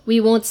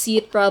 We won't see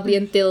it probably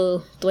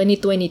until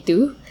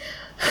 2022.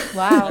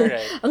 Wow.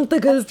 Alright. Ang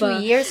tagal 2 pa.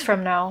 years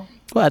from now.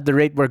 Well, at the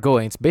rate we're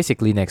going, it's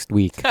basically next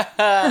week.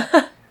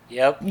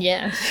 Yep.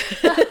 Yeah.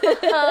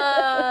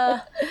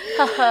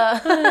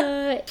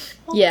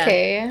 Yeah.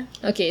 Okay.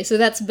 Okay, so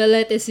that's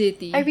Balete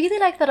City. I really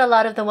like that a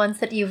lot of the ones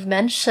that you've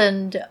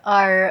mentioned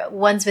are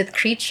ones with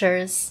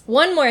creatures.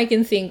 One more I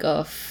can think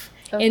of.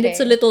 And it's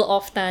a Okay. little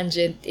off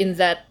tangent in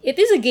that it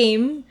is a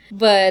game,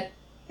 but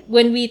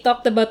when we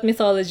talked about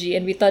mythology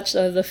and we touched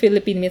on the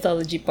Philippine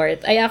mythology part,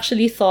 I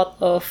actually thought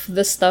of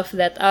the stuff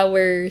that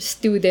our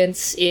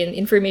students in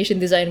information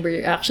design were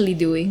actually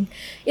doing.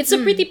 It's a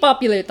pretty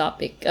popular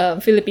topic,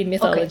 Philippine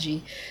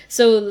mythology.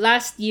 So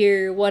last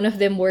year, one of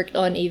them worked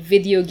on a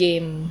video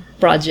game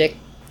project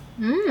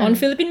on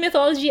Philippine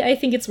mythology. I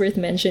think it's worth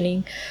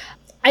mentioning.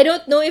 I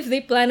don't know if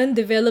they plan on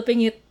developing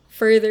it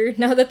further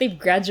now that they've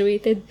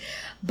graduated.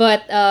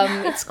 But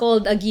it's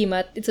called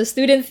Agimat. It's a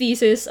student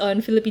thesis on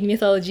Philippine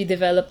mythology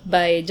developed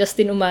by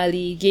Justin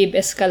Umali, Gabe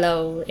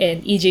Escalao, and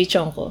EJ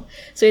Chonko.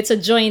 So it's a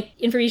joint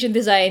information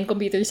design,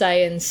 computer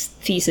science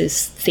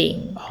thesis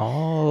thing.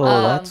 Oh,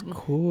 that's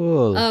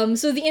cool.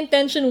 So the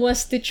intention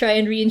was to try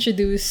and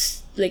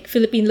reintroduce like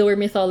Philippine lower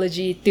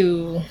mythology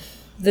to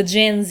the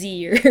Gen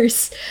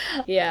Zers.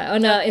 Yeah,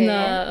 on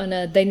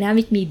a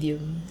dynamic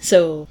medium.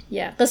 So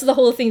yeah, because the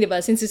whole thing,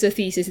 diba, since it's a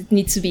thesis, it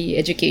needs to be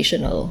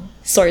educational,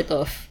 sort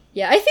of.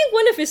 Yeah, I think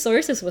one of his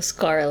sources was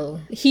Carl.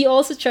 He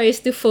also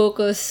tries to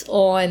focus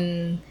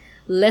on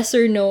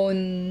lesser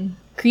known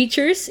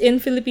creatures in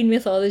Philippine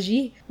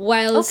mythology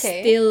while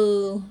Okay.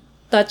 still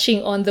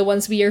touching on the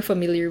ones we are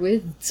familiar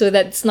with, so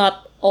that it's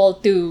not all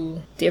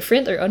too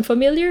different or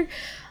unfamiliar.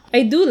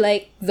 I do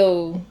like,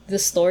 though, the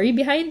story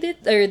behind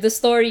it, or the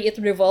story it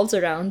revolves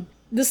around.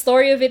 The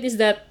story of it is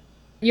that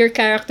your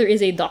character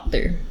is a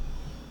doctor.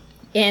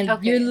 And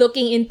Okay. you're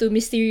looking into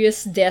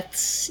mysterious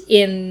deaths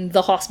in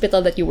the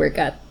hospital that you work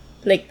at.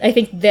 Like, I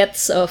think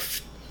deaths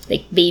of,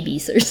 like,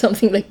 babies or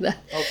something like that.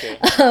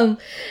 Okay.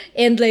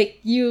 And like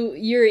you're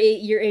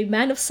a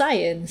man of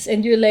science,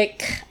 and you're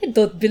like, I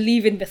don't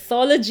believe in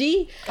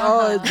mythology.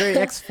 Oh, very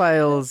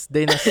X-Files,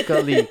 Dana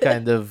Scully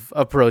kind of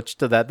approach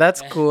to that.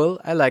 That's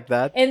cool. I like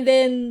that. And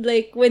then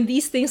like when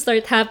these things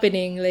start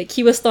happening, like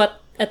he was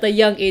taught at a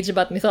young age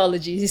about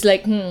mythology. He's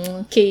like,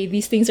 okay,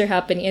 these things are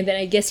happening, and then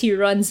I guess he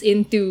runs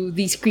into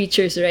these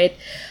creatures, right?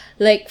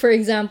 Like, for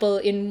example,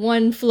 in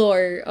one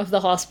floor of the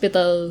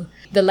hospital,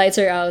 the lights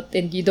are out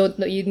and you don't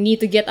know, you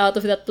need to get out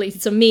of that place.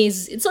 It's a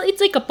maze. It's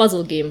like a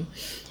puzzle game.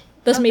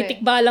 Tapos may Okay.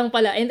 tikbalang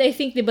pala. And I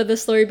think, diba, the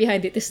story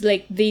behind it is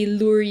like they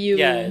lure you.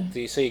 Yeah,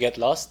 so you get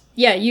lost?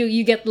 Yeah,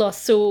 you get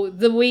lost. So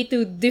the way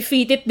to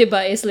defeat it,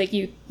 diba, is like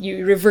you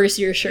reverse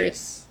your shirt.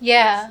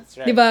 Yeah. That's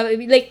right. Diba?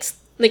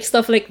 Like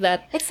stuff like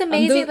that. It's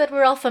amazing Ando- that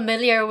we're all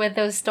familiar with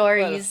those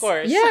stories. Well,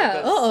 of course.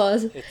 Yeah,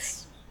 because oo.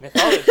 It's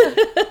mythology.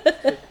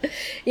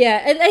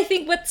 Yeah, and I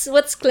think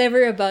what's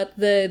clever about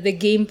the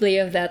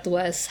gameplay of that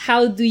was,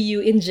 how do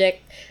you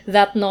inject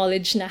that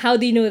knowledge na, how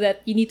do you know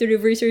that you need to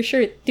reverse your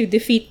shirt to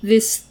defeat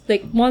this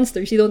like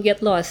monsters, you don't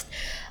get lost.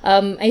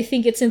 I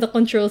think it's in the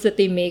controls that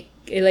they make,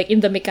 like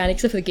in the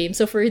mechanics of the game.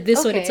 So for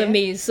this one, it's a Okay.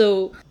 maze.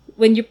 So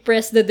when you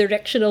press the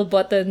directional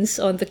buttons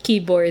on the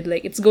keyboard,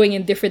 like it's going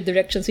in different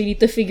directions. So you need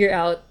to figure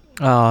out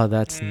Oh,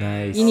 that's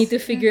nice. You need to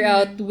figure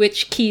out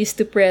which keys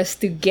to press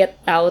to get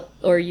out,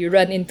 or you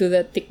run into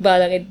the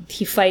tikbalang and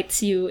he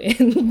fights you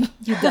and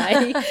you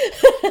die.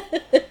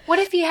 What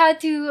if you had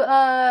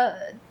to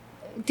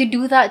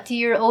do that to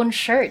your own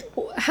shirt?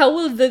 How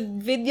will the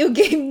video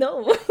game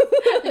know?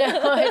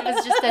 No, it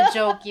was just a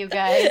joke, you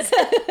guys.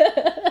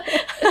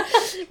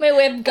 May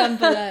webcam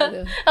pala.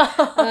 No?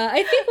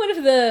 I think one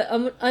of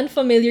the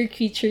unfamiliar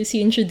creatures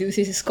he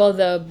introduces is called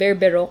the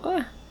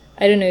Berberoka.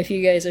 I don't know if you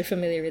guys are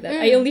familiar with that.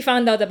 I only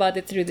found out about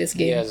it through this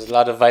He game. has a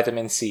lot of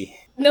vitamin C.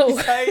 No,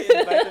 High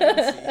in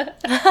vitamin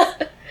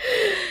C.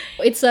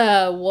 it's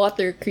a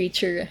water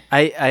creature.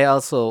 I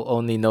also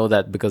only know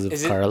that because of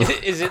Is it, Carl.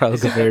 is it, Carl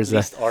is it at Gaverza.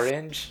 least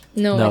orange?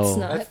 No, No. it's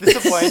not. That's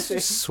disappointing.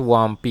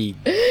 Swampy.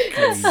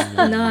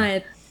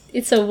 Not.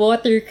 It's a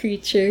water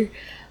creature.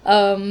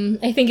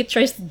 I think it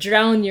tries to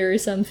drown you or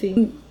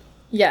something.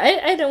 Yeah,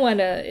 I don't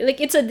wanna,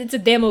 like, it's a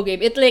demo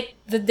game. It, like,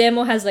 the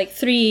demo has like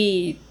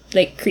 3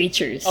 like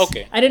creatures.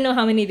 Okay. I don't know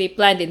how many they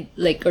planned in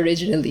like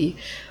originally.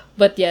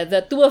 But yeah,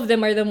 the 2 of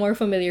them are the more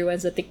familiar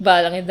ones, the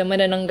Tikbalang and the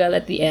Manananggal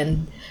at the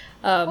end.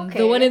 Okay.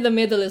 The one in the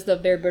middle is the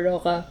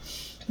Berberoka.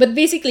 But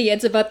basically,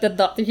 it's about the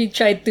doctor. He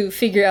tried to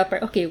figure out,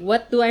 okay,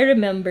 what do I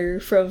remember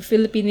from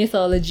Philippine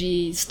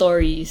mythology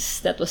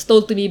stories that was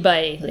told to me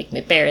by, like,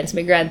 my parents,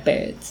 my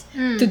grandparents,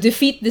 to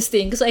defeat this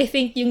thing? Because I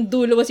think yung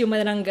dulo was yung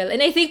Manananggal.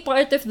 And I think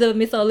part of the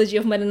mythology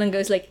of Manananggal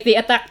is, like, they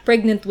attack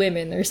pregnant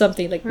women or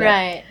something like that.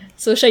 Right.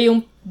 So, siya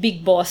yung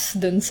big boss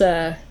dun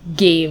sa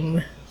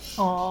game.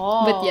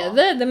 Oh. But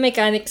yeah, the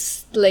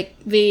mechanics, like,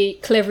 they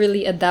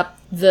cleverly adapt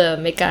the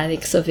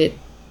mechanics of it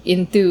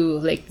into,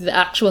 like, the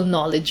actual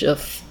knowledge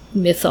of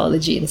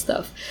mythology and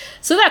stuff.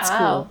 So that's Wow.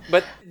 cool.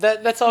 But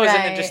that's always an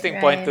Right, interesting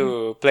point right.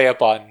 to play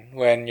upon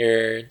when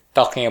you're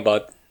talking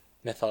about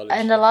mythology.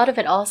 And a lot of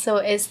it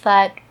also is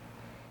that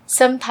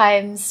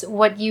sometimes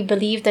what you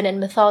believed in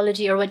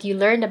mythology or what you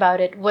learned about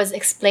it was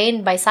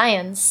explained by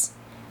science.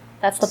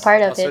 That's the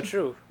part of Also it.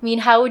 true. I mean,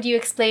 how would you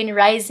explain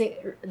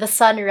the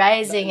sun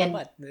rising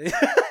and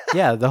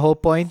Yeah, the whole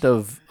point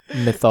of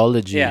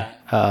mythology Yeah.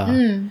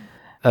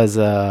 as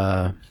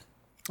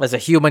a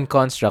human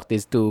construct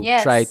is to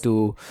Yes.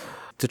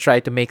 try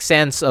to make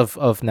sense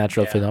of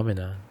natural Yeah.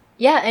 phenomena.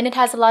 yeah, and it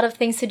has a lot of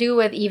things to do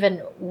with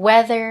even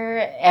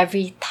weather,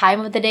 every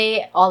time of the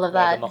day, all of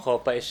Why that. the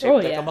Makopa is shaped Oh,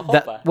 like yeah. a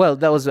Makopa.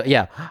 That was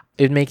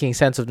in making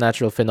sense of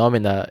natural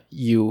phenomena,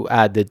 you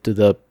added to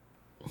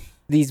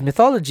these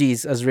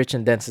mythologies, as rich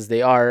and dense as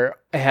they are,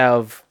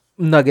 have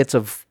nuggets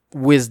of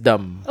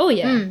wisdom, Oh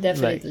yeah, Mm.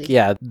 definitely.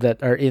 that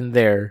are in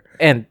there.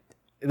 And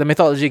the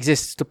mythology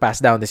exists to pass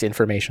down this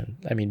information.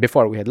 I mean,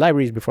 before we had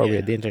libraries, before we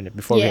had the internet,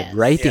 before we had Yes.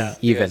 writing, Yeah,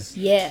 even. because-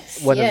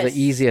 Yes. One of yes. the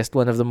easiest,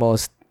 one of the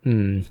most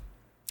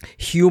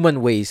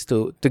human ways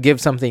to give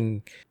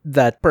something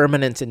that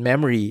permanence in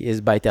memory is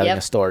by telling Yep.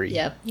 a story.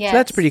 Yep. So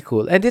that's pretty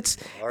cool. And it's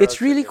Oral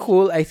really tradition.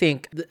 cool, I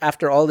think,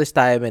 after all this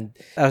time and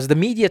as the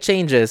media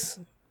changes,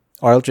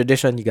 oral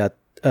tradition, you got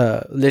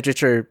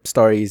literature,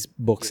 stories,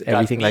 books, You've got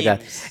everything like that.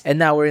 memes. And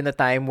now we're in a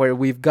time where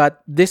we've got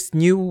this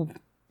new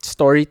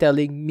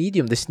storytelling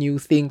medium, this new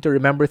thing to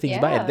remember things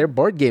by. Yeah. And they're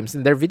board games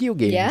and they're video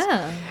games.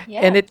 Yeah.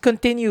 Yeah. And it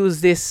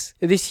continues this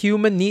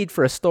human need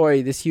for a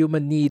story, this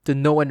human need to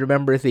know and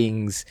remember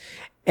things.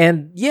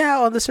 And yeah,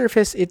 on the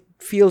surface, it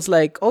feels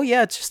like, oh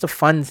yeah, it's just a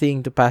fun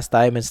thing to pass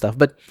time and stuff.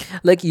 But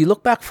like you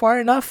look back far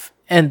enough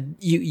and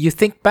you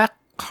think back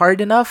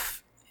hard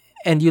enough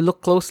and you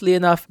look closely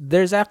enough,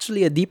 there's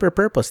actually a deeper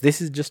purpose.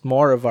 This is just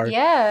more of our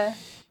yeah.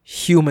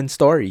 human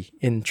story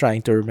in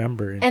trying to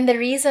remember. And the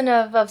reason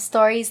of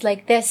stories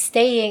like this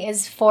staying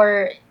is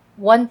for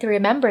one to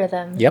remember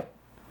them. Yep.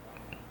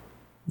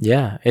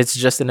 Yeah, it's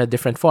just in a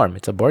different form.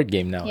 It's a board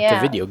game now. It's a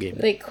Yeah. video game.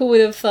 Like, who would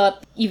have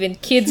thought even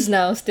kids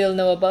now still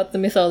know about the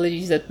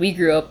mythologies that we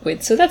grew up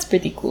with? So that's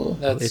pretty cool.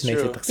 That's It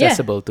makes true. it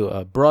accessible to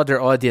a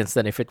broader audience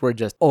than if it were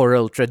just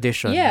oral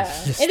tradition. Yeah,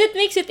 Just- and it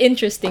makes it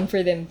interesting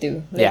for them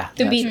too. Like,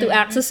 Yeah, to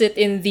access it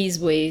in these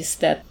ways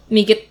that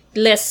make it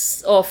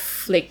less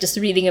of like just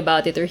reading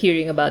about it or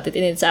hearing about it,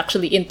 and it's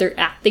actually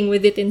interacting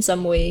with it in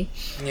some way.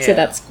 So Yeah.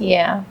 that's cool.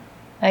 Yeah.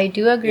 I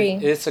do agree.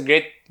 It's a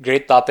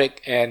great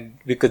topic, and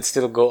we could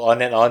still go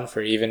on and on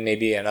for even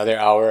maybe another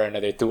hour,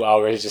 another 2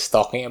 hours, just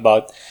talking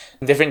about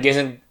different games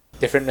and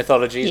different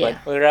mythologies. Yeah.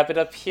 But we'll wrap it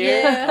up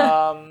here.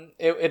 Yeah.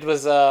 It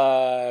was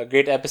a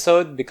great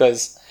episode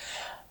because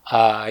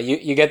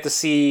you get to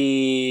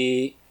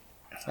see,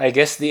 I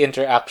guess, the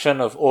interaction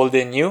of old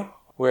and new.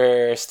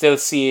 We're still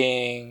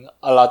seeing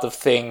a lot of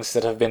things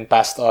that have been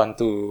passed on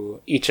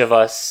to each of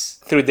us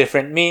through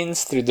different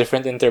means, through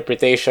different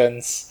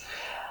interpretations.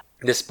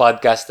 This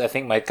podcast, I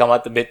think, might come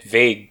out a bit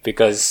vague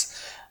because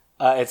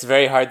it's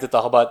very hard to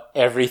talk about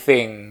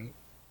everything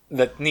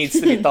that needs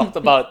to be talked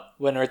about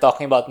when we're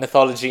talking about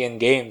mythology and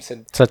games.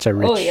 And Such a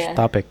rich yeah.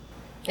 topic.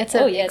 It's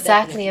Oh, yeah,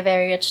 exactly a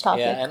very rich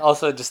topic. yeah, and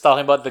also just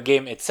talking about the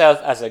game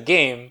itself as a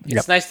game. Yep.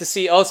 It's nice to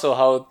see also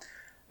how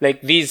like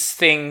these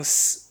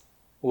things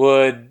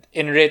would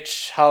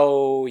enrich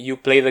how you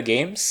play the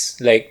games.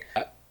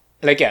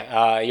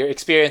 Your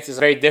experience is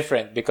very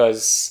different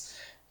because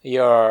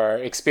you're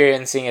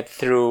experiencing it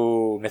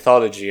through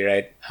mythology,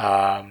 right?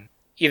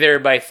 Either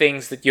by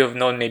things that you have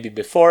known maybe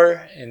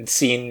before and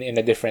seen in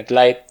a different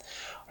light,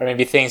 or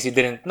maybe things you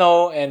didn't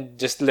know and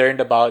just learned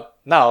about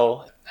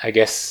now. I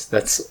guess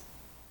that's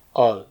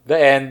all. The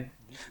end.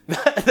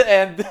 The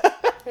end.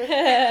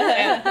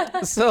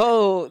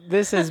 So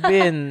this has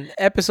been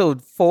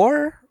episode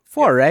 4?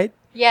 4, right?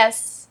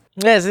 Yes.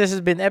 Yes, this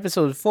has been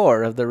episode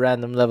 4 of the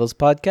Random Levels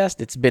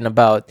podcast. It's been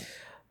about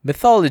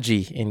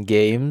mythology in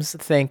games.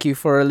 Thank you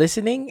for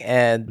listening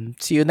and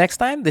see you next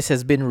time. This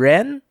has been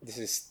Ren. This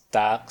is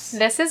Tax.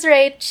 This is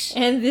Rach.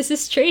 And this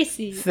is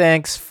Tracy.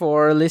 Thanks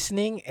for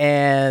listening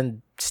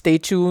and stay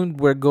tuned.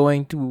 We're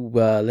going to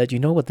let you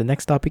know what the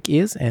next topic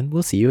is and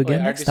we'll see you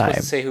again Aren't next we supposed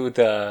time. to say who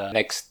the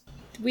next?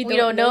 We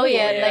don't know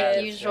yet, Yeah,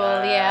 like usual,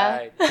 yeah.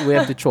 right. We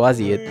have to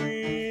chwazi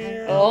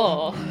it.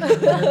 Oh.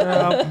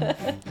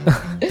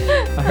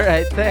 All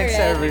right, thanks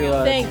Alright.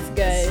 everyone. Thanks,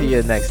 guys. See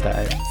you next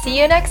time. See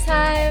you next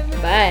time.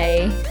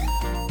 Bye.